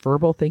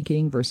verbal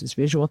thinking versus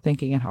visual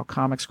thinking and how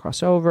comics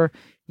cross over.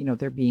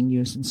 They're being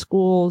used in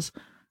schools.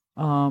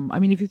 I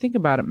mean, if you think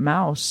about it,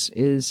 Mouse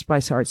is by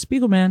Art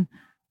Spiegelman.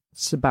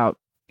 It's about,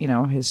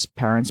 his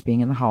parents being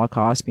in the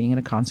Holocaust, being in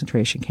a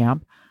concentration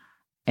camp.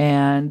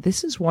 And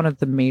this is one of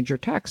the major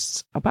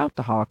texts about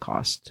the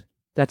Holocaust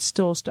that's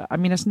still, I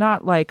mean, it's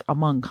not like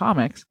among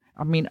comics.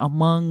 I mean,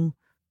 among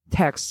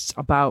texts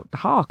about the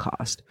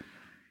Holocaust.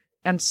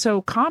 And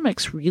so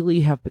comics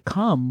really have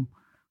become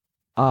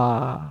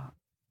an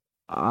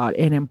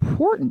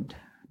important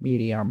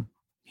medium.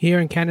 Here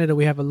in Canada,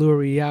 we have a Louis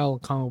Riel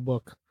comic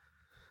book.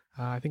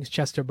 I think it's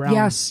Chester Brown.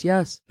 Yes.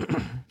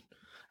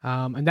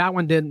 And that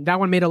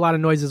one made a lot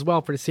of noise as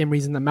well for the same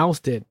reason that Mouse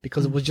did,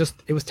 because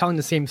it was telling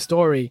the same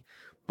story,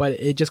 but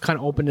it just kind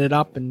of opened it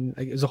up, and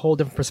it was a whole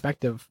different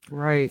perspective,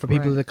 right, for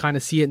people to kind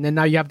of see it. And then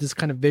now you have this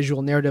kind of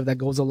visual narrative that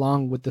goes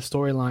along with the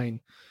storyline,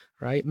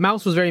 right?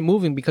 Mouse was very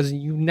moving because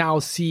you now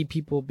see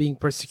people being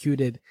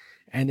persecuted,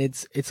 and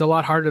it's a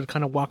lot harder to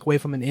kind of walk away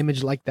from an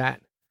image like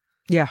that.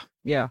 Yeah.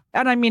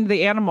 And I mean,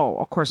 the animal,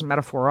 of course,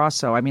 metaphor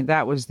also. I mean,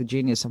 that was the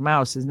genius of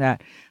Mouse, is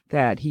that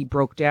he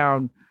broke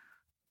down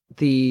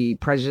the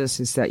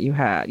prejudices that you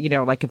had,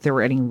 like if there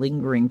were any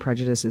lingering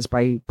prejudices,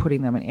 by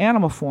putting them in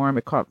animal form,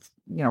 it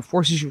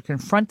forces you to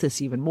confront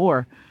this even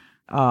more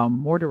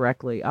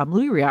directly.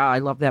 Louis Riel, I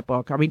love that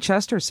book. I mean,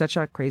 Chester is such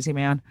a crazy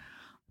man.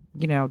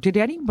 Did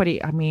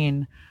anybody, I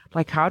mean,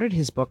 like, how did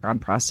his book on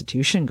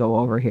prostitution go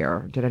over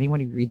here? Did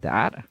anybody read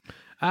that?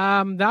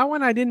 That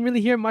one I didn't really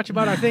hear much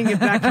about. I think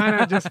that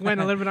kind of just went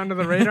a little bit under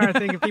the radar. I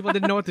think if people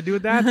didn't know what to do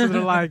with that, so they're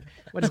like,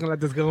 we're just gonna let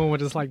this go and we'll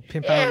just like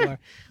pimp out.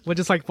 We'll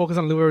just like focus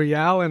on Louis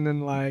Riel and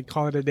then like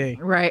call it a day.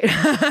 Right.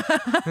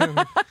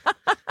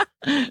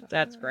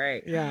 That's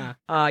great. Yeah.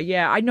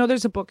 Yeah. I know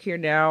there's a book here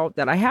now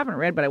that I haven't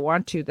read, but I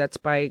want to. That's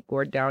by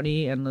Gord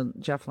Downey and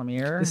Jeff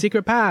Lemire. The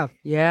Secret Path.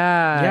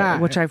 Yeah.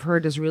 Which I've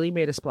heard has really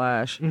made a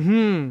splash.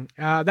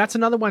 That's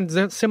another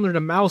one similar to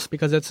Mouse,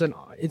 because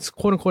it's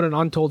quote unquote an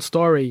untold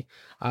story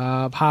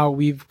of how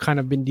we've kind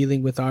of been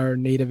dealing with our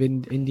native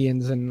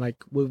Indians, and like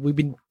we've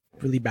been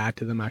really bad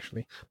to them,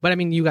 actually. But I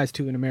mean, you guys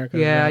too in America.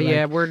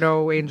 Yeah, we're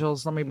no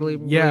angels. Let me believe.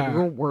 Yeah,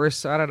 we're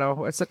worse. I don't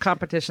know. It's a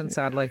competition,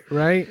 sadly.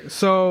 Right.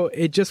 So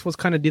it just was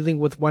kind of dealing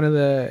with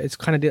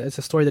it's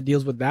a story that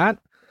deals with that.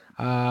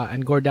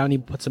 And Gord Downey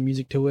put some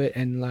music to it,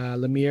 and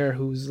Lemire,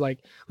 who's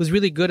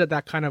really good at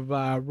that kind of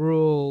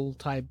rural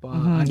type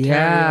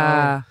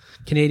Ontario,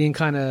 Canadian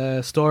kind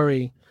of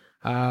story.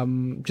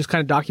 Just kind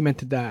of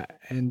documented that,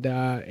 and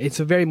it's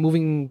a very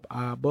moving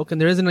book, and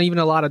there isn't even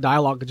a lot of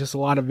dialogue, just a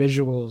lot of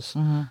visuals.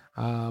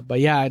 But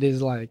yeah, it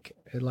is like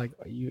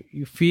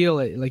you feel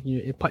it, like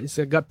it's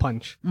a gut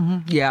punch.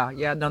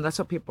 Yeah, no, that's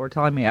what people were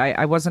telling me.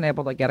 I wasn't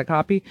able to get a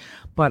copy,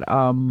 but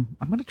I'm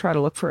going to try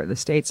to look for it in the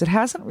States. It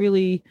hasn't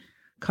really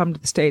come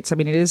to the States. I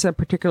mean, it is a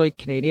particularly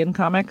Canadian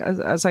comic,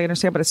 as I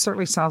understand, but it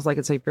certainly sounds like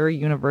it's a very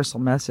universal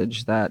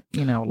message that,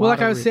 well, like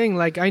I was saying,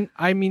 like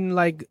I mean,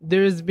 like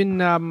there's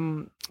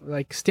been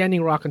like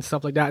Standing Rock and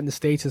stuff like that in the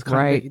States is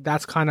kind of,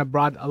 that's kind of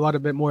brought a lot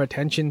of bit more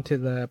attention to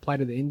the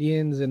plight of the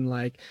Indians and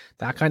like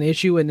that kind of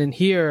issue. And then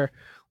here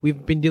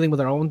we've been dealing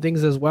with our own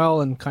things as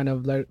well, and kind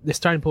of like they're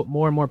starting to put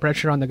more and more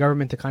pressure on the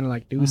government to kind of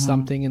like do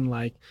something and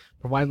like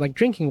provide like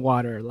drinking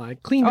water,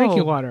 like clean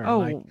drinking water.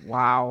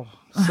 Wow.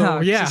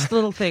 So yeah, just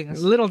little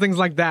things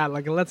like that.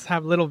 Like let's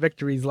have little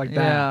victories like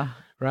that,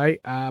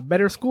 right?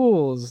 Better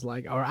schools,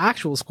 like our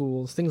actual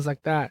schools, things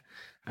like that.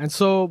 And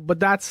so, but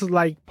that's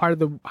like part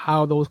of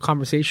how those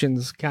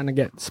conversations kind of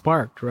get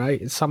sparked,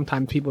 right? Is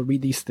sometimes people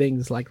read these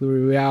things like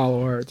Louis Riel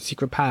or The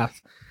Secret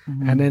Path,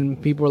 and then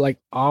people are like,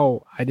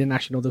 "Oh, I didn't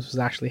actually know this was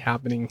actually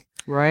happening."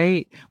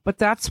 Right. But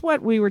that's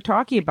what we were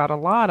talking about a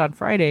lot on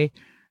Friday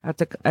at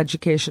the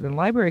Education and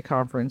Library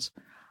Conference.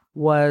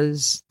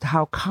 was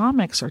how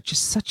comics are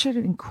just such an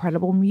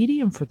incredible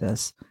medium for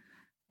this.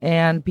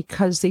 And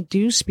because they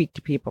do speak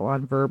to people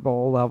on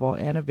verbal level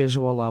and a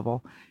visual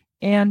level.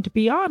 And to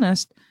be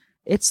honest,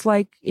 it's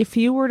like if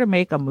you were to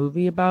make a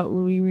movie about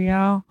Louis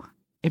Riel,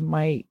 it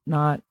might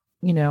not,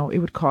 it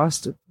would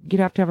cost,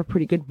 you'd have to have a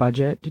pretty good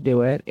budget to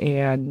do it.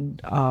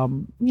 And,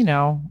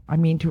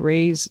 to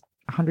raise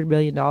 $100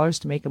 million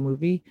to make a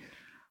movie,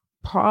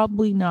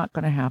 probably not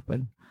going to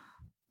happen.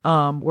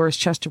 Whereas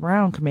Chester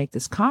Brown can make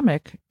this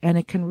comic and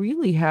it can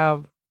really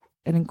have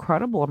an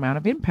incredible amount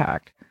of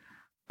impact.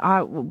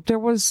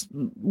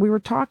 We were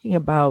talking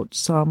about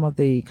some of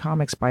the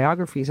comics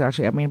biographies,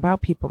 actually.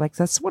 About people, like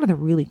that's one of the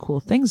really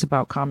cool things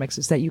about comics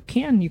is that you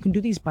can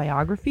do these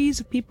biographies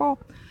of people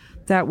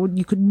that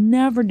you could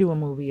never do a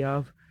movie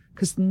of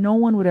because no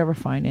one would ever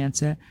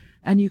finance it.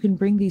 And you can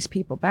bring these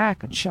people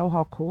back and show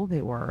how cool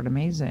they were and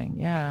amazing.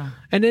 Yeah.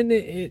 And then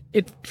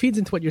it feeds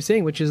into what you're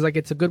saying, which is like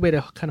it's a good way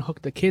to kind of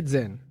hook the kids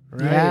in,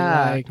 right?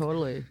 Yeah, like,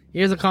 totally.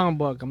 Here's a comic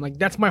book. I'm like,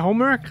 that's my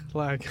homework?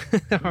 Like,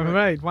 all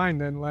right, fine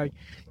then. Like,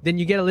 then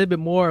you get a little bit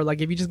more,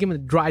 like if you just give them a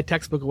dry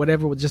textbook or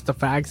whatever with just the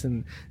facts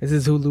and this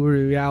is who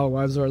Louis Riel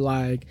was, or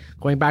like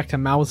going back to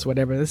Mouse or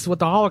whatever, this is what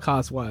the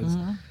Holocaust was.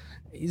 Mm-hmm.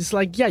 It's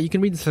like, yeah, you can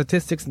read the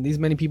statistics and these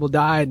many people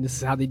died and this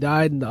is how they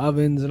died in the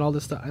ovens and all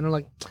this stuff. And I'm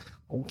like,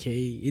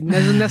 okay, it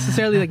doesn't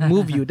necessarily like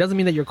move you. It doesn't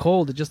mean that you're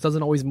cold. It just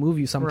doesn't always move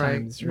you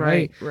sometimes,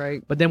 right?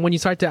 Right. But then when you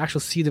start to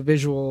actually see the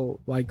visual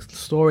like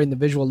story and the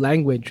visual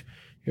language,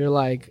 you're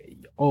like,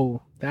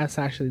 oh, that's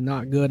actually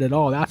not good at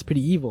all. That's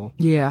pretty evil.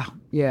 Yeah,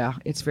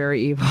 it's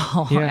very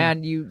evil. Yeah.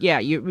 And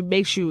it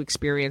makes you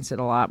experience it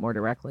a lot more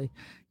directly.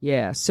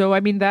 Yeah. So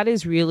that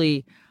is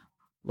really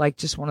like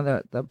just one of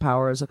the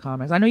powers of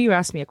comics. I know you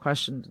asked me a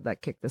question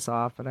that kicked this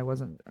off, and I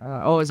wasn't.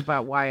 It was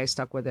about why I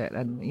stuck with it,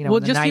 and well,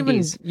 in the just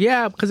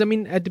 90s. Because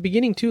at the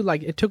beginning too,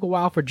 like it took a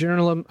while for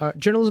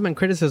journalism and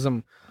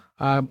criticism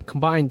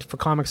combined for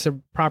comics to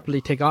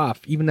properly take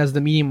off, even as the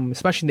medium,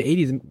 especially in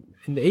the 80s.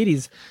 In the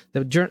 80s,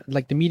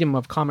 the medium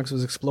of comics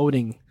was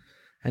exploding,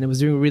 and it was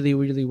doing really,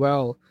 really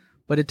well.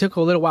 But it took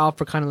a little while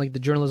for kind of like the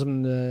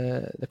journalism,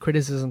 the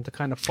criticism to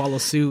kind of follow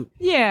suit.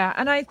 Yeah,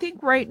 and I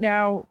think right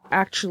now,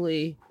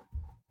 actually,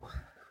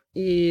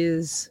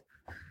 is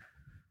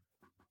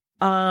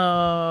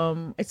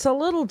it's a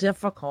little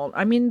difficult.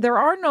 There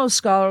are no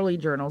scholarly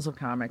journals of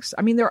comics.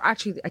 There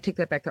actually, I take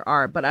that back, there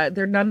are, but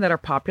there are none that are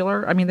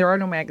popular. There are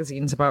no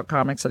magazines about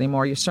comics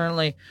anymore.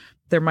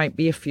 There might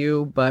be a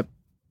few, but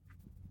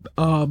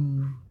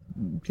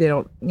they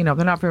don't,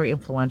 they're not very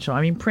influential.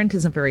 Print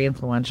isn't very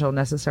influential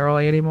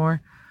necessarily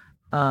anymore.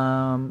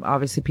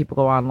 Obviously people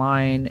go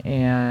online,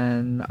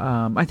 and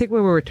I think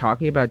when we were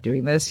talking about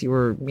doing this, you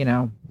were,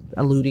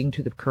 alluding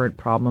to the current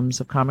problems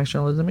of comics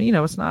journalism.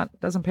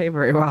 Doesn't pay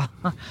very well.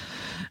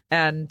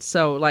 And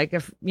so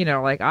if,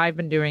 I've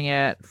been doing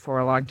it for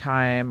a long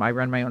time. I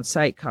run my own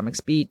site,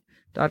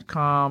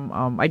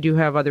 comicsbeat.com. I do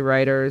have other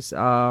writers,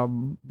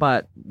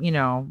 but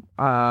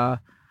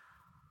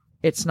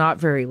it's not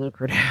very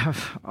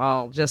lucrative.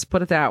 I'll just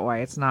put it that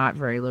way. It's not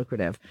very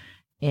lucrative.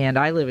 And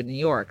I live in New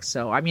York.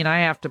 So, I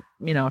have to,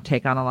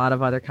 take on a lot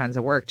of other kinds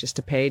of work just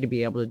to pay to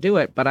be able to do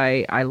it. But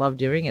I love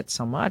doing it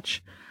so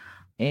much.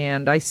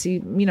 And I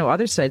see,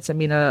 other sites.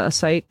 A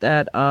site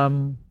that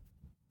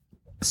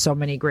so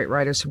many great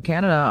writers from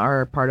Canada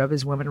are part of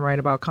is Women Write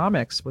About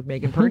Comics with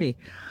Megan Purdy.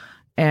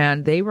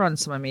 And they run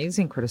some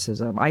amazing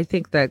criticism. I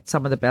think that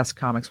some of the best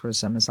comics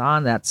criticism is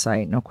on that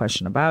site. No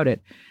question about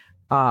it.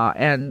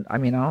 And I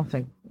don't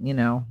think,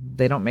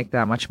 they don't make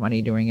that much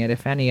money doing it,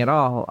 if any at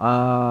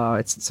all.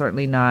 It's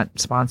certainly not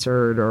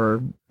sponsored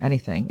or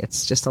anything.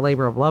 It's just a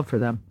labor of love for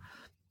them.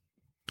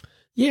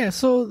 Yeah.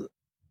 So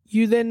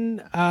you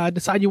then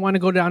decide you want to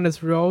go down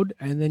this road,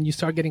 and then you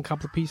start getting a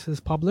couple of pieces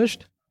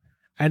published.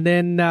 And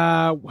then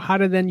how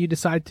did then you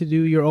decide to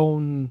do your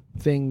own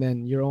thing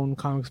then, your own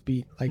comics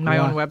beat? Like my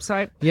own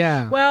website?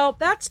 Yeah. Well,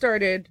 that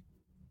started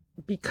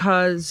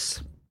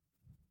because...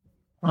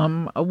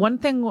 one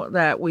thing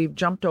that we've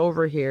jumped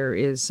over here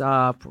is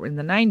in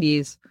the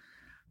 90s,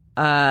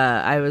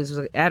 I was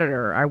an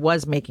editor. I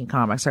was making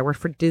comics. I worked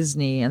for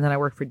Disney, and then I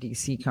worked for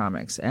DC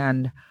Comics.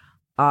 And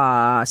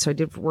so I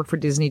did work for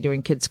Disney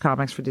doing kids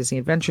comics for Disney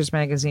Adventures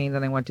magazine.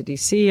 Then I went to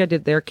DC. I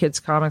did their kids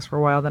comics for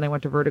a while. Then I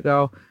went to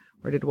Vertigo,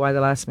 where I did Y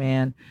the Last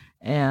Man.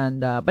 And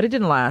but it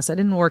didn't last. I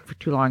didn't work for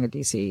too long at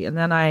DC. And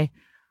then I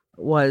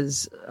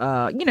was,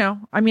 I'll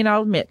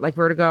admit,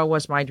 Vertigo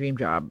was my dream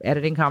job.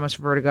 Editing comics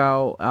for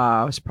Vertigo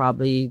was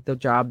probably the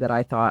job that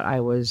I thought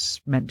I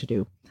was meant to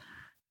do.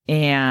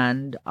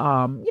 And,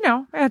 I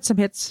had some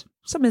hits,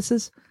 some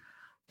misses,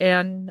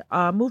 and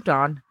moved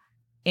on.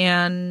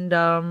 And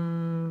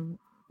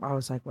I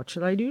was like, what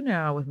should I do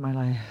now with my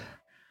life?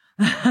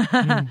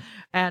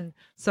 And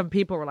some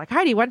people were like,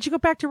 Heidi, why don't you go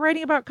back to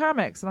writing about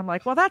comics? And I'm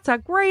like, well, that's a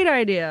great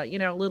idea.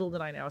 Little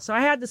did I know. So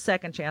I had the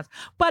second chance.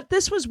 But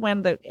this was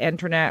when the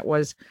internet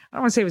was, I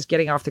don't want to say it was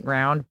getting off the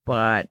ground,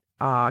 but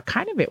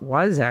kind of it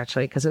was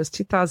actually, because it was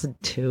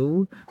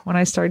 2002 when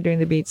I started doing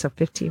the beat. So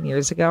 15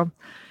 years ago.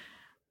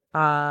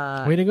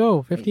 Way to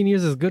go. 15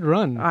 years is a good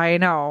run. I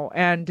know.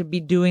 And to be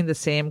doing the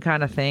same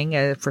kind of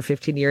thing for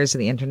 15 years of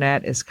the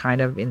internet is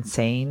kind of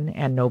insane,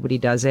 and nobody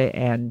does it.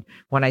 And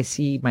when I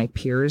see my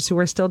peers who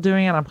are still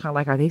doing it, I'm kind of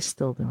like, are they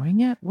still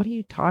doing it? What are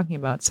you talking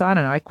about? So I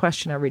don't know. I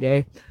question every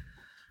day.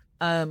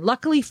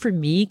 Luckily for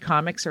me,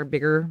 comics are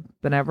bigger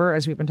than ever,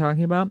 as we've been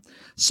talking about.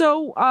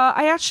 So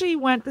I actually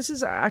went,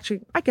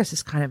 I guess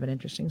it's kind of an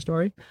interesting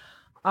story.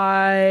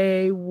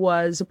 I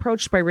was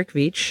approached by Rick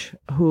Veitch,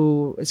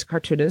 who is a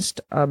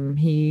cartoonist.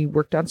 He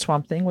worked on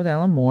Swamp Thing with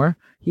Alan Moore.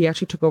 He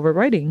actually took over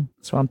writing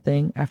Swamp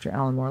Thing after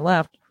Alan Moore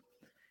left.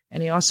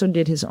 And he also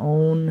did his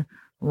own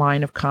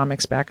line of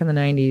comics back in the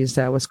 90s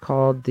that was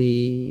called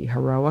the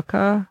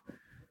Heroica.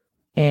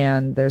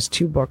 And there's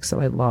 2 books that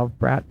I love,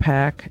 Brat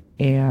Pack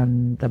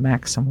and The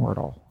Max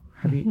Immortal.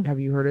 Have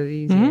you heard of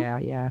these?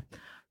 Mm-hmm. Yeah.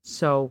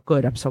 So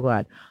good. I'm so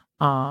glad.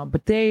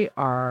 But they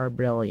are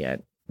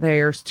brilliant.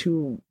 There's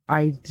 2,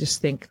 I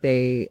just think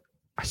they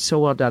are so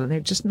well done, and they're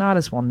just not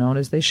as well known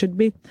as they should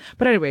be.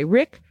 But anyway,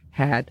 Rick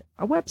had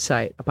a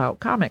website about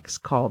comics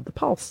called The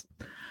Pulse.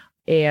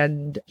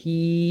 And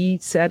he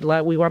said,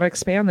 we want to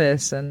expand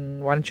this,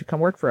 and why don't you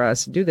come work for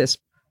us and do this?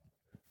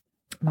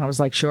 And I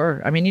was like,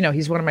 sure. I mean,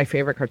 he's one of my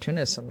favorite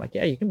cartoonists. I'm like,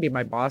 yeah, you can be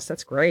my boss.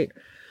 That's great.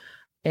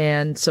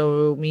 And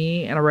so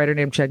me and a writer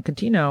named Jen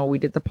Contino, we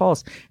did The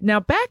Pulse. Now,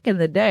 back in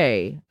the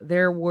day,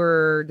 there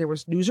was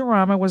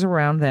Newsarama was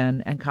around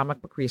then, and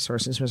Comic Book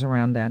Resources was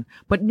around then.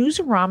 But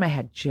Newsarama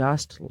had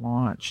just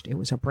launched. It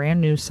was a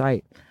brand new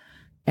site.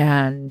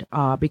 And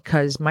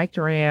because Mike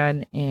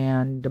Duran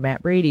and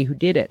Matt Brady, who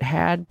did it,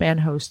 had been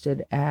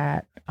hosted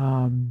at,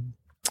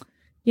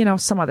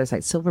 some other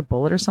site, Silver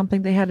Bullet or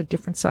something. They had a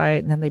different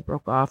site, and then they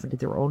broke off and did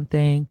their own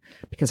thing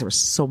because there was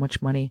so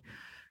much money.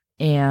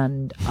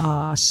 And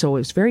so it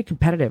was very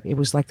competitive. It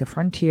was like the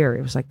frontier.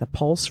 It was like the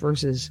Pulse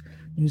versus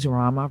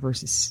Newsarama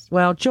versus,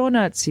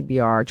 Jonah at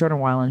CBR, Jonah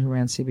Weiland, who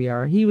ran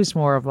CBR. He was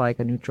more of like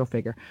a neutral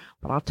figure.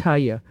 But I'll tell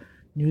you,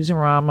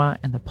 Newsarama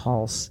and the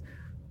Pulse,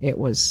 it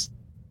was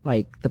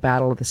like the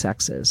battle of the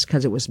sexes,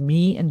 because it was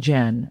me and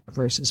Jen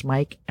versus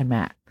Mike and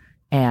Matt,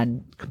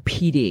 and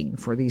competing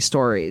for these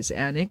stories.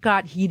 And it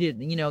got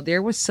heated.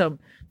 There was some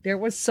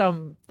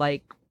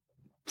like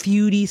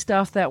feudy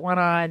stuff that went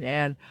on,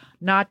 and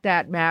not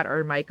that Matt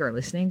or Mike are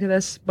listening to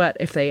this, but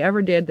if they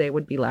ever did, they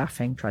would be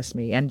laughing, trust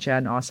me. And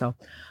Jen also,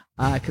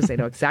 because they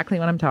know exactly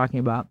what I'm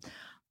talking about.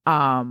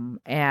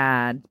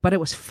 But it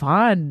was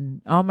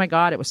fun. Oh my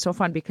God. It was so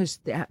fun because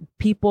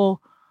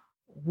people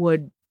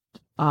would,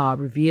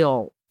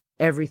 reveal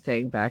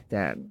everything back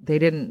then. They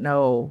didn't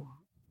know,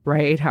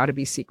 right, how to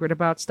be secret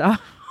about stuff.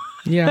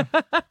 Yeah.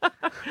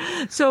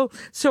 So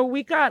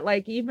we got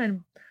like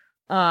even,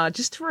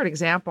 just for an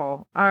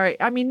example, all right.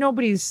 I mean,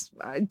 nobody's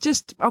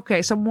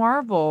okay. So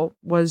Marvel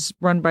was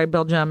run by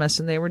Bill Jemas,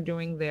 and they were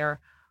doing their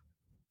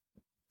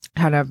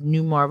kind of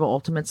new Marvel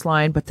Ultimates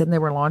line, but then they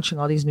were launching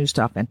all these new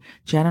stuff. And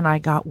Jen and I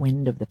got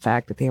wind of the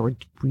fact that they were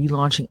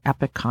relaunching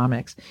Epic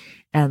Comics.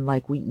 And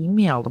like, we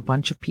emailed a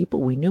bunch of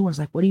people we knew. I was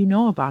like, what do you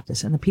know about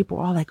this? And the people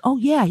were all like, oh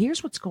yeah,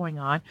 here's what's going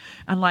on.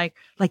 And like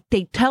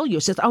they tell you,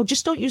 says, oh,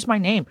 just don't use my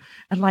name.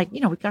 And like,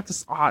 we got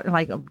this and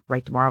like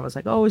right tomorrow, I was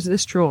like, oh, is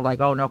this true? Like,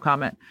 oh, no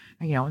comment.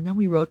 And, and then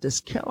we wrote this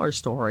killer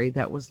story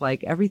that was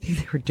like everything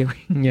they were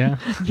doing. Yeah.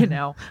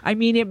 I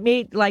mean, it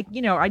made like,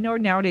 I know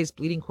nowadays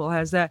Bleeding Cool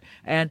has that.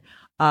 And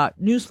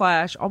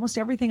newsflash, almost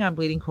everything on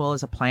Bleeding Cool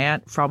is a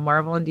plant from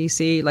Marvel and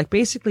DC. Like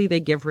basically they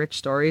give Rich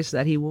stories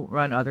that he won't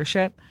run other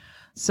shit.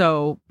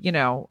 So,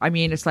 I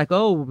mean, it's like,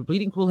 oh,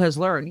 Bleeding Cool has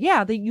learned.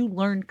 Yeah, that you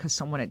learned because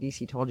someone at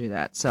DC told you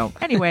that. So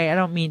anyway, I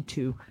don't mean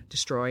to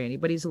destroy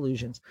anybody's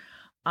illusions.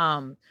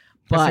 But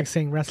it's like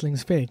saying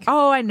wrestling's fake.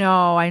 Oh, I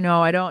know.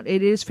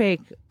 It is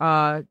fake.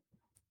 Sometimes,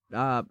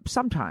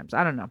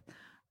 I don't know.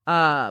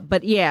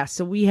 But yeah,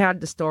 so we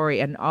had the story,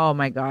 and oh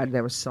my God,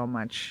 there was so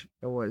much.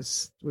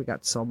 We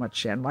got so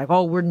much in, like,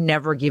 oh, we're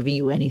never giving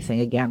you anything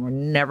again. We're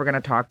never going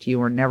to talk to you.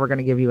 We're never going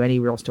to give you any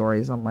real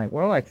stories. I'm like,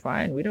 well, like,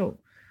 fine, we don't,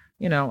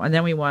 and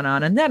then we went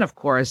on. And then of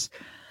course,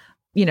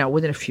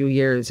 within a few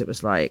years, it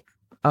was like,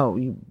 oh,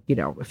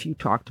 if you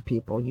talk to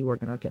people, you were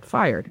going to get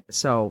fired.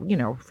 So,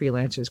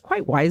 freelancers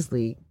quite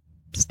wisely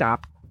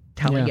stopped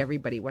telling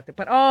everybody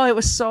but oh, it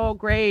was so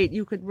great.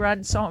 You could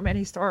run so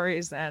many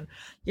stories. And,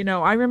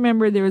 I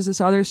remember there was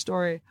this other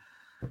story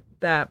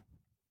that,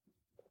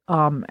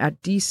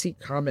 at DC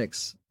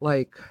Comics,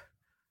 like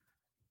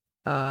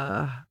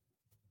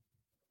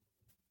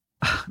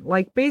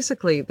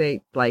basically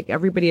they, like,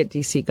 everybody at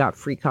DC got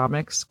free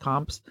comps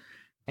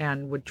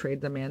and would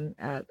trade them in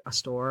at a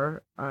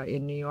store,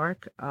 in New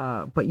York.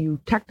 But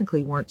you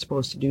technically weren't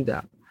supposed to do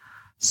that.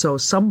 So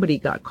somebody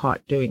got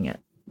caught doing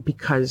it.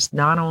 Because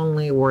not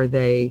only were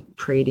they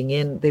trading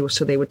in, they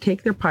would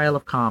take their pile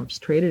of comps,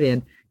 trade it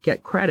in,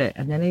 get credit,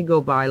 and then they'd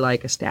go buy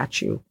like a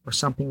statue or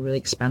something really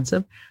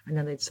expensive, and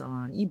then they'd sell it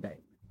on eBay.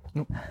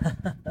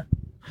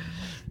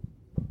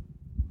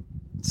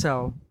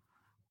 So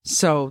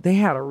they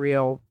had a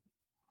real,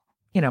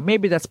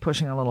 maybe that's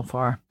pushing a little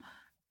far.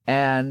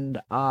 And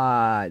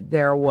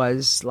there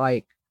was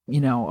like,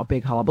 a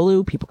big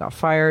hullabaloo. People got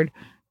fired.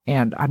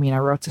 And I mean, I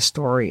wrote the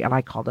story and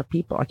I called up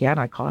people again.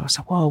 I was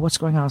like, whoa, what's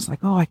going on? I was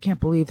like, oh, I can't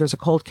believe there's a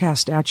cold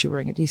cast statue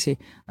ring at DC.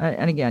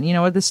 And again,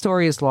 the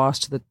story is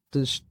lost to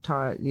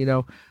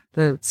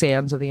the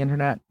sands of the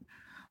internet.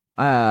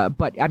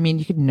 But I mean,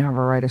 you could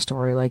never write a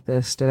story like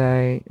this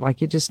today.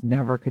 Like, you just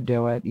never could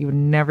do it. You would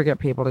never get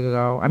people to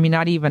go. I mean,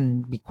 not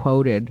even be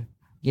quoted,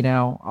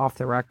 off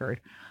the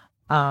record.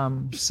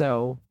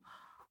 So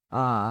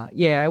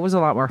it was a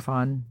lot more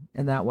fun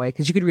in that way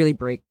because you could really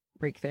break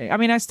things. I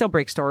mean, I still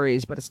break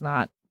stories, but it's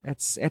not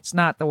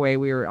the way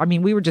we were. I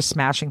mean, we were just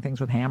smashing things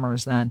with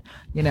hammers then.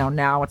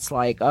 Now it's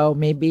like, oh,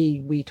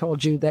 maybe we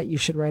told you that you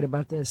should write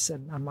about this,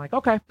 and I'm like,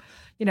 okay,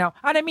 and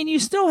I mean, you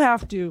still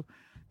have to.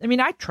 I mean,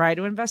 I try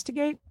to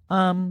investigate.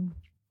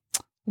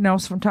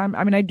 Sometimes,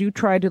 I mean, I do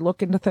try to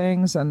look into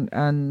things and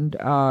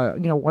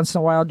once in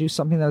a while do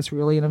something that's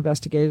really an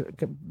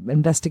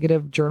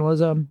investigative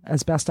journalism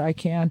as best I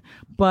can.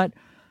 But,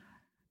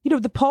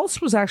 the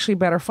Pulse was actually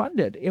better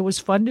funded. It was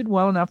funded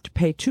well enough to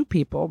pay two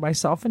people,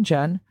 myself and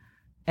Jen.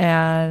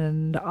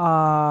 And,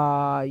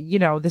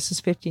 this is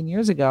 15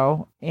 years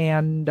ago.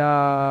 And,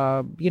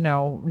 now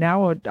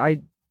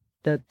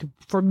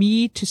for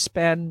me to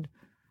spend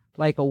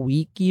like a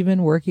week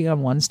even working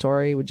on one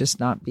story would just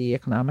not be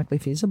economically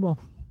feasible.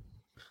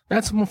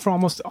 That's for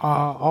almost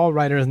all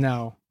writers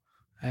now.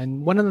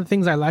 And one of the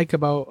things I like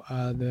about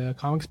the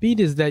Comics Beat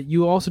is that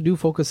you also do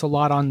focus a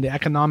lot on the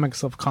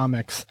economics of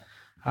comics.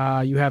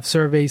 You have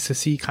surveys to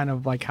see kind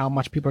of like how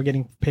much people are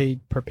getting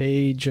paid per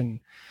page and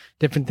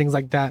different things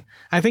like that.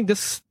 I think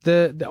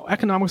the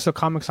economics of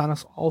comics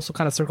also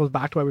kind of circles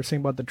back to what we were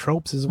saying about the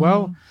tropes as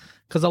well. Mm-hmm.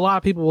 Because a lot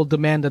of people will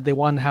demand that they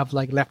want to have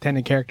like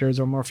left-handed characters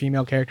or more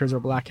female characters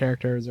or black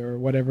characters or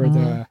whatever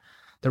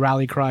the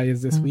rally cry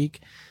is this week.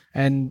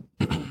 And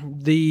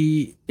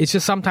it's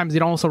just sometimes they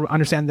don't also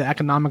understand the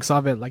economics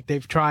of it. Like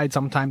they've tried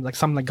sometimes, like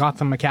something like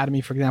Gotham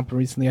Academy, for example,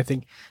 recently. I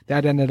think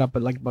that ended up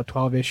at like about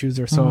 12 issues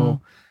or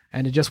so.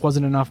 And it just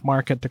wasn't enough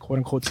market to quote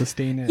unquote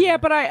sustain it. Yeah,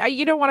 but I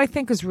what I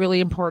think is really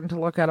important to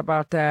look at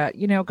about that,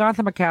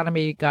 Gotham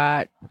Academy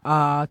got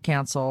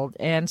canceled,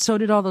 and so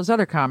did all those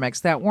other comics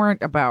that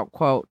weren't about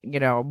quote,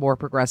 more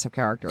progressive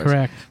characters.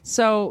 Correct.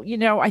 So,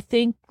 I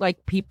think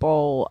like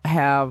people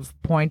have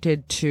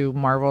pointed to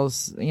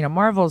Marvel's,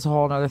 Marvel's a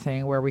whole other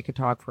thing where we could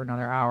talk for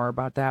another hour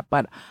about that,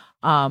 but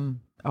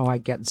I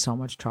get in so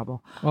much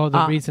trouble. Oh,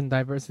 the recent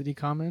diversity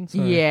comments?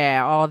 Or?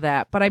 Yeah, all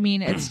that. But I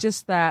mean, it's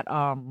just that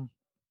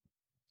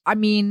I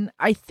mean,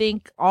 I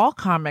think all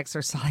comics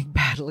are selling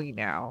badly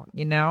now,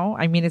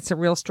 I mean, it's a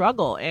real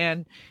struggle.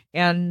 And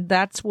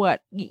that's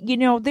what,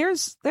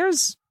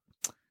 DC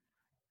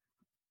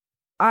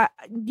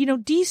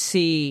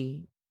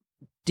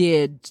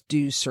did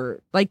do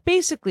like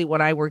basically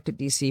when I worked at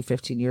DC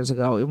 15 years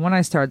ago and when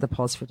I started the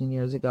Pulse 15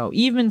 years ago,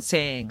 even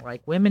saying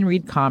like women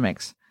read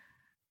comics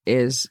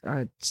is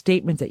a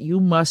statement that you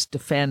must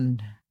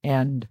defend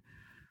and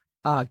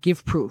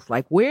give proof.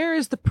 Like, where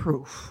is the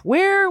proof?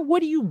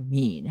 What do you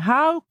mean?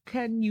 How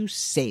can you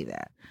say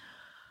that?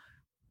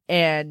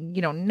 And,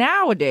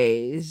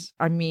 nowadays,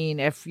 I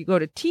mean, if you go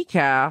to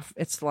TCAF,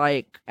 it's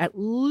like at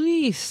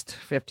least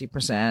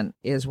 50%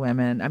 is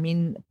women. I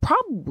mean,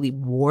 probably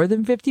more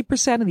than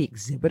 50% of the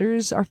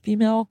exhibitors are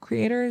female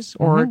creators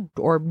or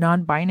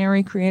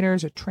non-binary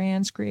creators or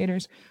trans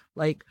creators.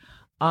 Like,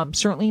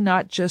 certainly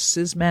not just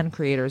cis men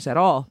creators at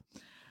all.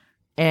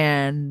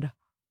 And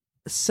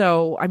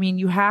so, I mean,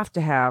 you have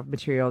to have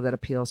material that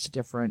appeals to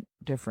different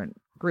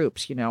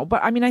groups,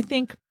 But I mean, I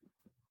think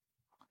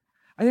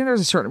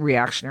there's a certain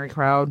reactionary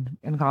crowd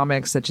in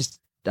comics that just,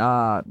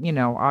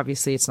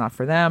 obviously it's not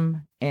for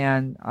them,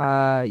 and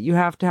you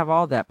have to have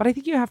all that. But I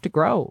think you have to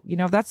grow.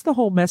 That's the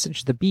whole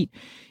message of the Beat.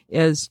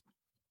 Is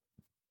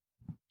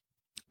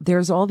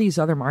there's all these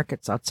other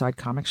markets outside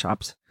comic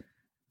shops.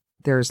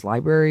 There's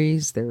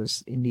libraries.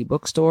 There's indie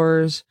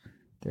bookstores.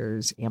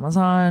 There's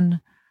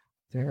Amazon.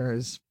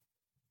 There's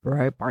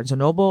Barnes and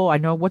Noble. I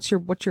know. What's your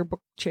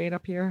book chain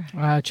up here?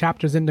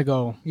 Chapters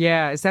Indigo.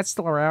 Yeah, is that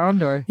still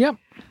around or? Yep.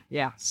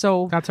 Yeah.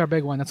 So that's our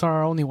big one. That's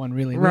our only one,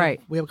 really.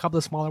 Right. We have a couple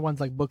of smaller ones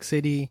like Book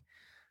City,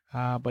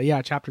 but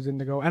yeah, Chapters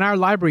Indigo, and our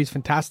library is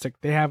fantastic.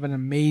 They have an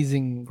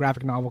amazing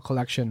graphic novel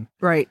collection.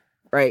 Right.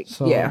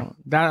 So yeah,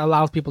 that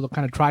allows people to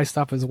kind of try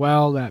stuff as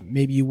well that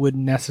maybe you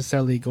wouldn't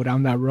necessarily go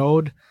down that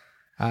road.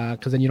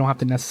 Because then you don't have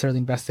to necessarily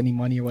invest any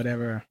money or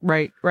whatever.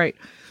 Right.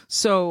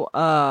 So,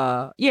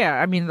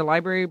 I mean, the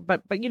library,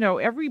 but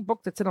every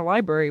book that's in a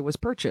library was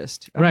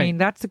purchased. I mean,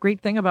 that's the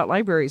great thing about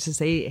libraries is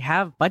they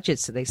have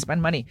budgets, so they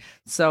spend money.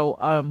 So,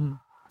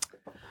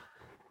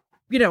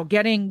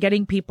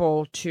 getting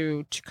people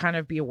to kind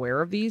of be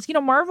aware of these.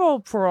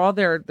 Marvel, for all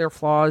their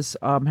flaws,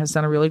 has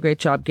done a really great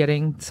job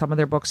getting some of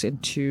their books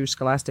into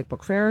Scholastic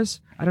book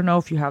fairs. I don't know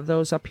if you have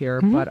those up here,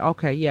 but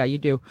okay, yeah, you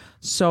do.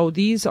 So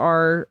these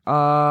are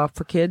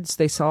for kids.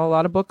 They sell a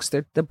lot of books.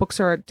 The books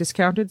are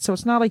discounted, so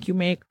it's not like you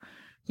make,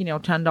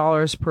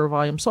 $10 per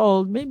volume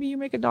sold. Maybe you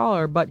make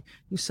 $1, but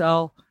you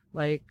sell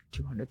like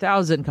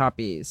 200,000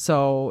 copies.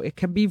 So it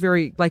can be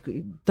very like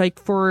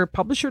for a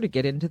publisher to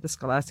get into the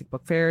Scholastic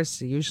book fairs,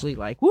 usually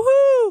like,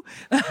 woohoo!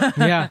 woo.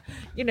 Yeah.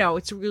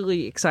 It's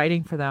really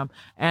exciting for them.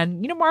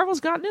 And,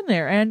 Marvel's gotten in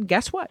there. And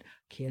guess what?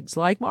 Kids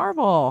like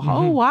Marvel.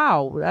 Oh,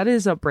 wow. That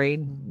is a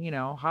brain.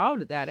 How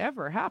did that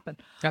ever happen?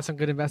 That's some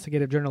good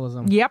investigative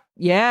journalism. Yep.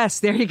 Yes.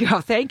 There you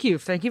go. Thank you.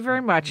 Thank you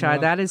very much.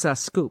 That is a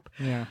scoop.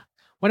 Yeah.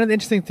 One of the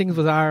interesting things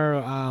with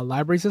our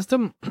library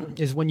system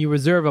is when you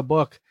reserve a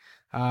book,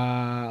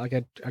 like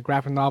a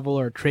graphic novel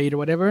or a trade or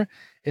whatever,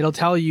 it'll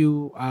tell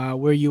you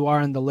where you are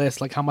in the list,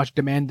 like how much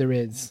demand there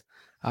is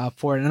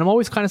for it. And I'm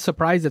always kind of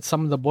surprised at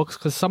some of the books,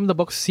 because some of the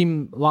books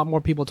seem a lot more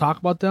people talk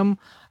about them.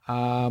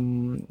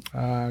 Gwen,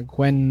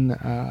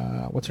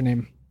 what's her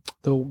name?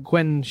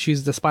 Gwen,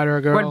 she's the spider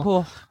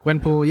girl.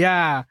 Gwenpool,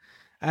 yeah.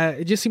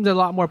 It just seems a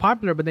lot more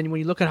popular, but then when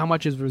you look at how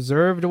much is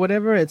reserved or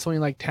whatever, it's only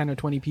like 10 or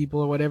 20 people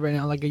or whatever,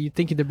 and like you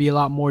think there'd be a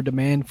lot more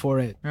demand for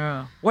it.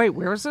 Yeah. Wait,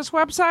 where's this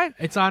website?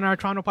 It's on our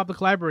Toronto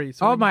Public Library.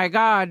 So my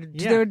God.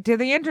 Yeah. To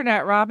the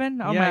internet,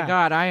 Robin. Oh my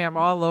God. I am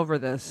all over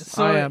this.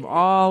 So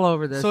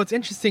it's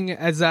interesting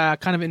as a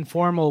kind of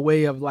informal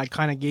way of like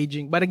kind of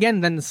gauging. But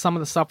again, then some of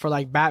the stuff for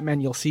like Batman,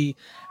 you'll see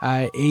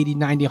 80,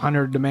 90,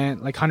 100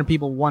 demand, like 100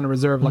 people want to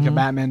reserve like a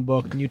Batman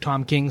book, new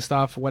Tom King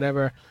stuff,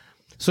 whatever.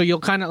 So you'll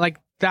kind of like,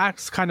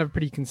 that's kind of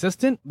pretty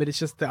consistent, but it's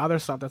just the other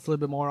stuff that's a little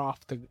bit more off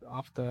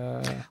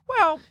the.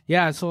 Well,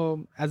 yeah.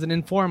 So as an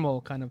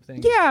informal kind of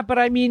thing. Yeah, but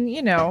I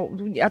mean,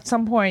 at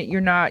some point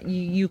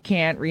you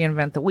can't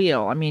reinvent the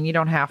wheel. I mean, you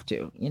don't have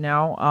to.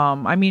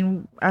 I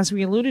mean, as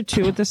we alluded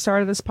to at the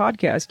start of this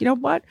podcast, you know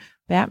what?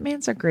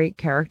 Batman's a great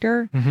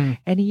character,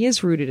 and he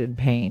is rooted in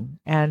pain.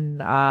 And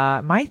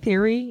my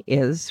theory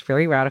is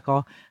very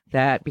radical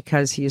that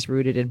because he is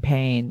rooted in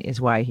pain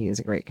is why he is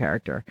a great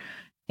character,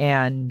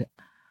 and.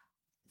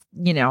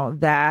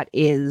 That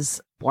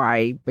is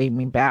why,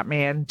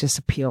 Batman just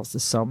appeals to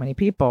so many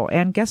people.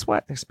 And guess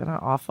what? There's been an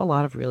awful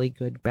lot of really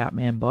good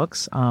Batman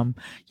books.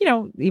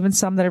 Even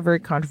some that are very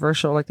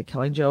controversial, like The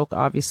Killing Joke,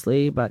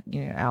 obviously. But,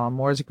 Alan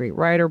Moore's a great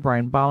writer.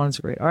 Brian Bolland's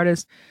a great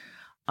artist.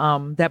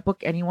 That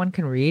book anyone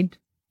can read,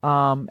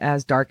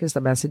 as dark as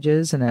the message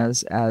is and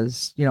as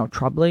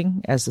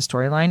troubling as the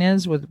storyline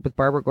is with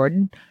Barbara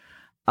Gordon.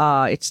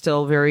 It's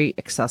still very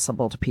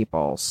accessible to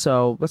people.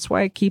 So that's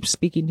why I keep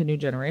speaking to new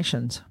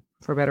generations.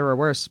 For better or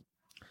worse.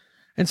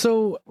 And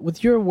so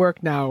with your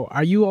work now,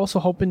 are you also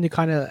hoping to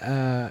kind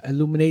of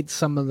illuminate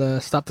some of the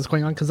stuff that's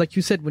going on? Because like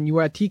you said, when you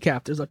were at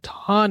TCAF, there's a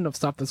ton of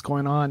stuff that's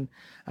going on.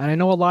 And I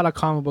know a lot of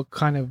comic book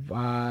kind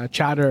of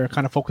chatter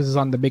kind of focuses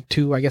on the big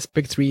two, I guess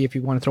big three, if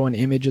you want to throw in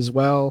Image as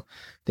well.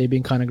 They've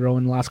been kind of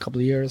growing the last couple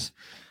of years.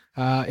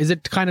 Is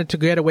it kind of to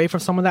get away from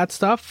some of that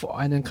stuff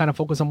and then kind of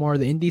focus on more of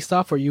the indie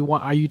stuff, or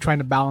are you trying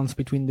to balance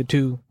between the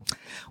two?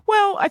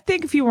 Well, I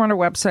think if you run a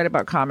website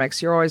about comics,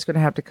 you're always going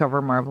to have to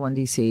cover Marvel and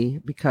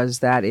DC because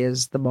that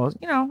is the most,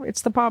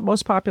 it's the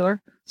most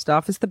popular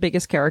stuff. It's the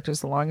biggest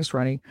characters, the longest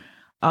running.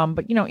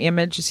 But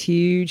Image is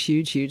huge,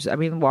 huge, huge. I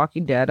mean,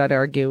 Walking Dead, I'd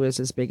argue, is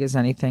as big as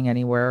anything,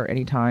 anywhere,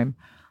 anytime,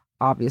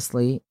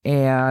 obviously.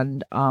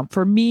 And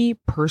for me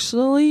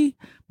personally,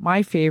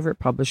 my favorite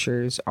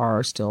publishers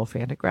are still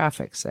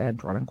Fantagraphics and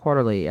Drawn and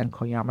Quarterly and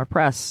Koyama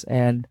Press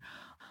and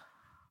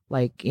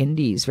like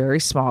indies,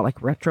 very small, like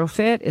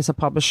Retrofit is a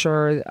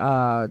publisher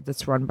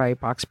that's run by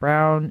Box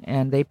Brown,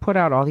 and they put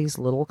out all these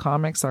little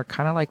comics that are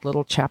kind of like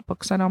little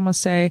chapbooks, I'd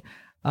almost say.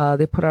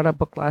 They put out a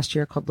book last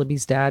year called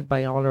Libby's Dad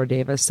by Eleanor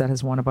Davis that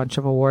has won a bunch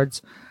of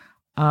awards.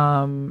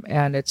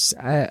 And it's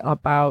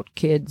about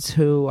kids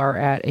who are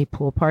at a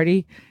pool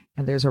party,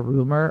 and there's a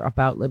rumor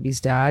about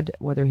Libby's dad,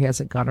 whether he has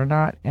a gun or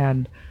not.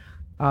 And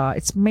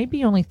it's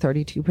maybe only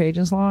 32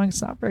 pages long.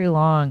 It's not very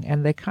long.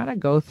 And they kind of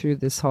go through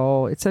this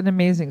whole, it's an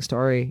amazing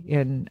story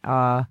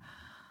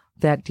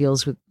that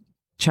deals with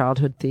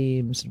childhood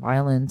themes,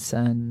 violence,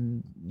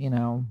 and,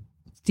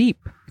 it's deep.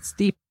 It's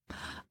deep.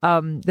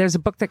 There's a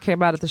book that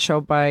came out at the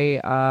show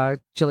by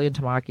Gillian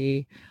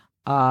Tamaki,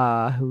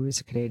 who is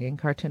a Canadian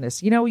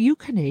cartoonist. You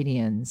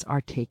Canadians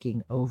are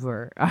taking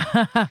over.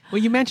 Well,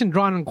 you mentioned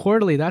Drawn and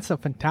Quarterly. That's a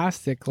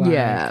fantastic,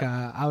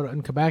 out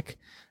in Quebec.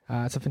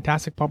 It's a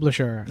fantastic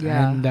publisher.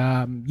 Yeah. And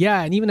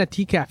and even at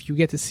TCAF, you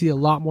get to see a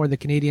lot more of the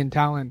Canadian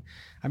talent.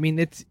 I mean,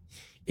 it's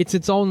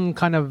its own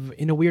kind of,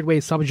 in a weird way,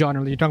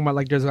 subgenre. You're talking about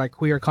like there's like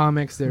queer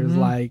comics, there's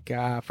like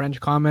French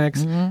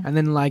comics, and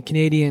then like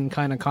Canadian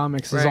kind of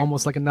comics is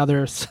almost like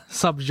another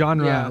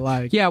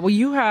subgenre. Yeah. Well,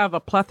 you have a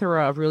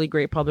plethora of really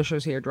great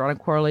publishers here. Drawn and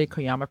Quarterly,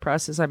 Koyama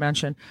Press, as I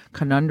mentioned.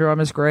 Conundrum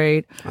is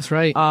great. That's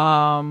right.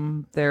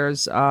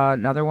 There's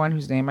another one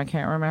whose name I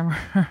can't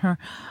remember.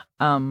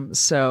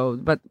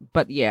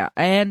 But yeah,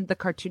 and the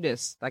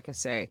cartoonists, like I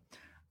say,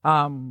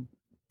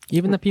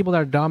 even the people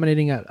that are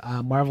dominating at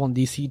Marvel and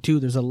DC too.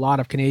 There's a lot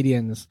of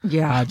Canadians.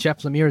 Yeah, Jeff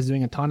Lemire is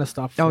doing a ton of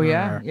stuff.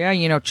 Yeah.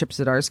 Chip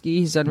Zdarsky,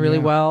 he's done really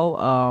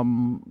well.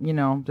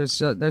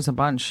 There's a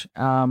bunch.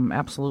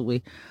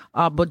 Absolutely.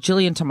 But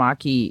Gillian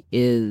Tamaki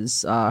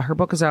is her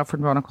book is out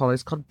from Drawn and Quarterly.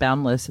 It's called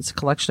Boundless. It's a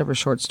collection of her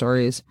short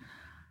stories.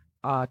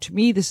 To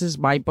me, this is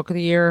my book of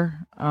the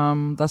year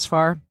thus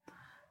far.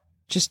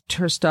 Just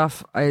her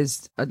stuff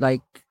is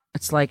like,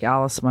 it's like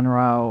Alice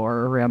Munro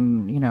or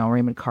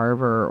Raymond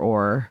Carver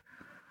or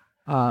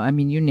I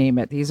mean, you name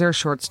it. These are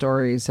short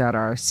stories that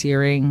are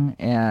searing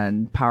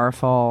and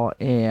powerful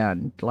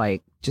and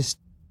like just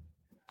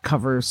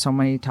cover so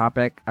many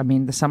topic. I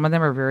mean, some of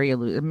them are very I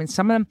mean,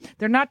 some of them,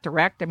 they're not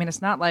direct. I mean,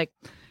 it's not like,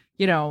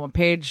 on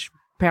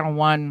panel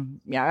one.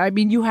 Yeah. I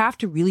mean, you have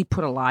to really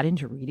put a lot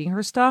into reading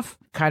her stuff,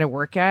 kind of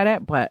work at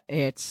it, but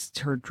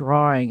her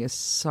drawing is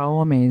so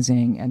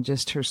amazing and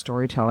just her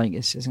storytelling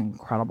is just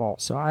incredible.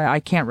 So I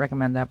can't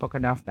recommend that book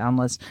enough,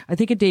 Boundless. I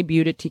think it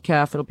debuted at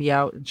TCAF. It'll be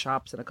out in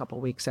shops in a couple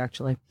of weeks,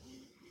 actually.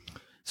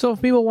 So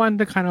if people want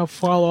to kind of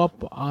follow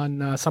up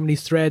on some of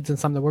these threads and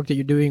some of the work that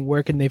you're doing,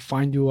 where can they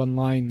find you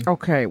online?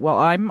 Okay. Well,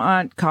 I'm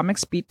on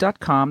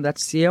comicsbeat.com.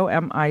 That's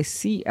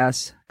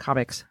COMICS,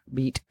 Comics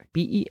Beat,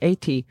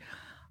 BEAT.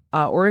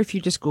 Or if you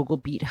just Google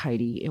Beat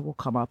Heidi, it will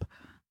come up.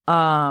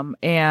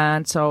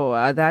 And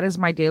so that is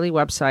my daily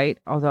website,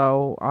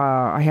 although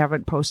I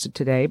haven't posted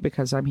today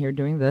because I'm here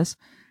doing this.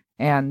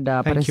 And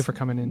Thank you for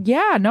coming in.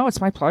 Yeah, no,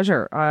 it's my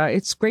pleasure.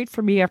 It's great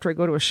for me after I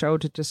go to a show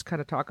to just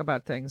kind of talk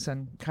about things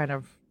and kind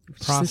of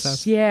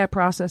process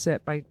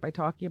it by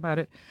talking about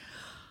it.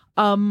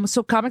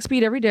 So Comic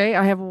Speed every day.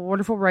 I have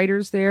wonderful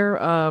writers there.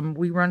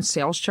 We run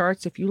sales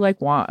charts. If you like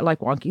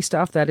wonky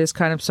stuff, that is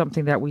kind of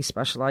something that we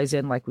specialize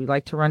in. Like we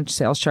like to run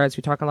sales charts.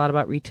 We talk a lot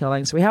about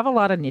retailing. So we have a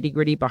lot of nitty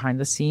gritty behind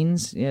the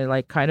scenes,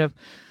 like kind of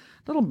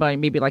little by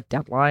maybe like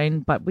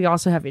deadline, but we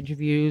also have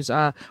interviews.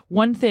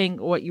 One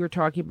thing, what you were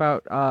talking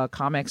about,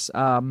 comics,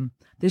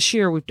 this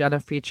year we've done a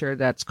feature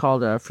that's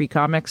called Free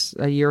Comics,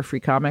 a year of free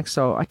comics.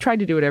 So I tried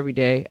to do it every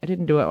day. I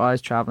didn't do it while I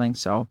was traveling.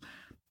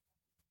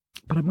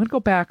 But I'm going to go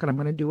back and I'm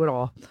going to do it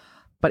all.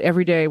 But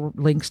every day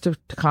links to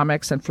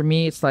comics. And for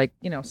me, it's like,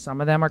 some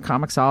of them are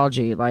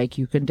Comixology. Like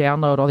you can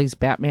download all these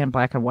Batman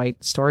black and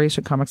white stories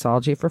from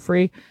Comixology for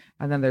free.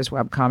 And then there's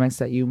web comics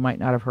that you might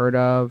not have heard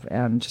of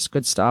and just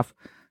good stuff.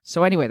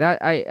 So anyway, that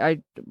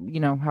I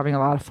having a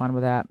lot of fun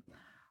with that.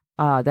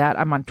 That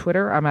I'm on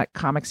Twitter. I'm at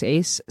Comics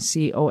Ace,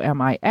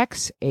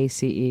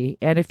 COMIXACE.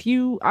 And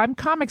I'm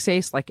Comics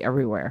Ace like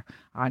everywhere.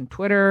 On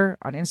Twitter,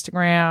 on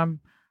Instagram,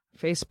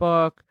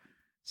 Facebook,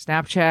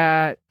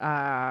 Snapchat,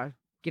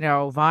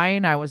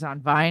 Vine. I was on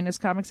Vine as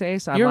Comics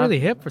Ace. You're really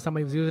hip for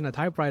somebody who's using a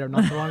typewriter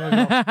not so long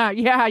ago.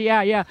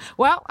 Yeah.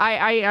 Well,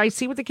 I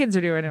see what the kids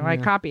are doing and I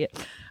copy it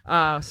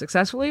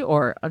successfully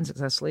or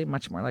unsuccessfully,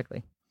 much more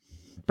likely.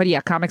 But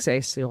yeah, Comics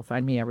Ace, you'll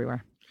find me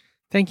everywhere.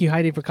 Thank you,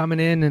 Heidi, for coming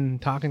in and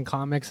talking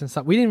comics and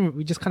stuff. We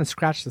just kind of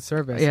scratched the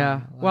surface.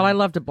 Yeah. Well, I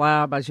love to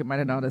blab, as you might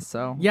have noticed.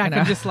 So yeah, I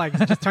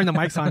could just turn the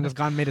mics on and just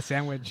gone and made a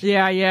sandwich.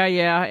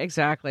 Yeah.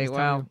 Exactly.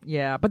 Well,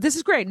 yeah. But this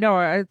is great.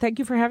 No, thank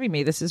you for having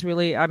me. This is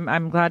really.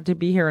 I'm glad to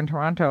be here in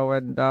Toronto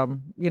and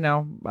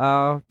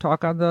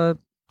talk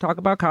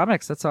about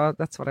comics. That's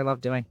what I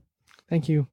love doing. Thank you.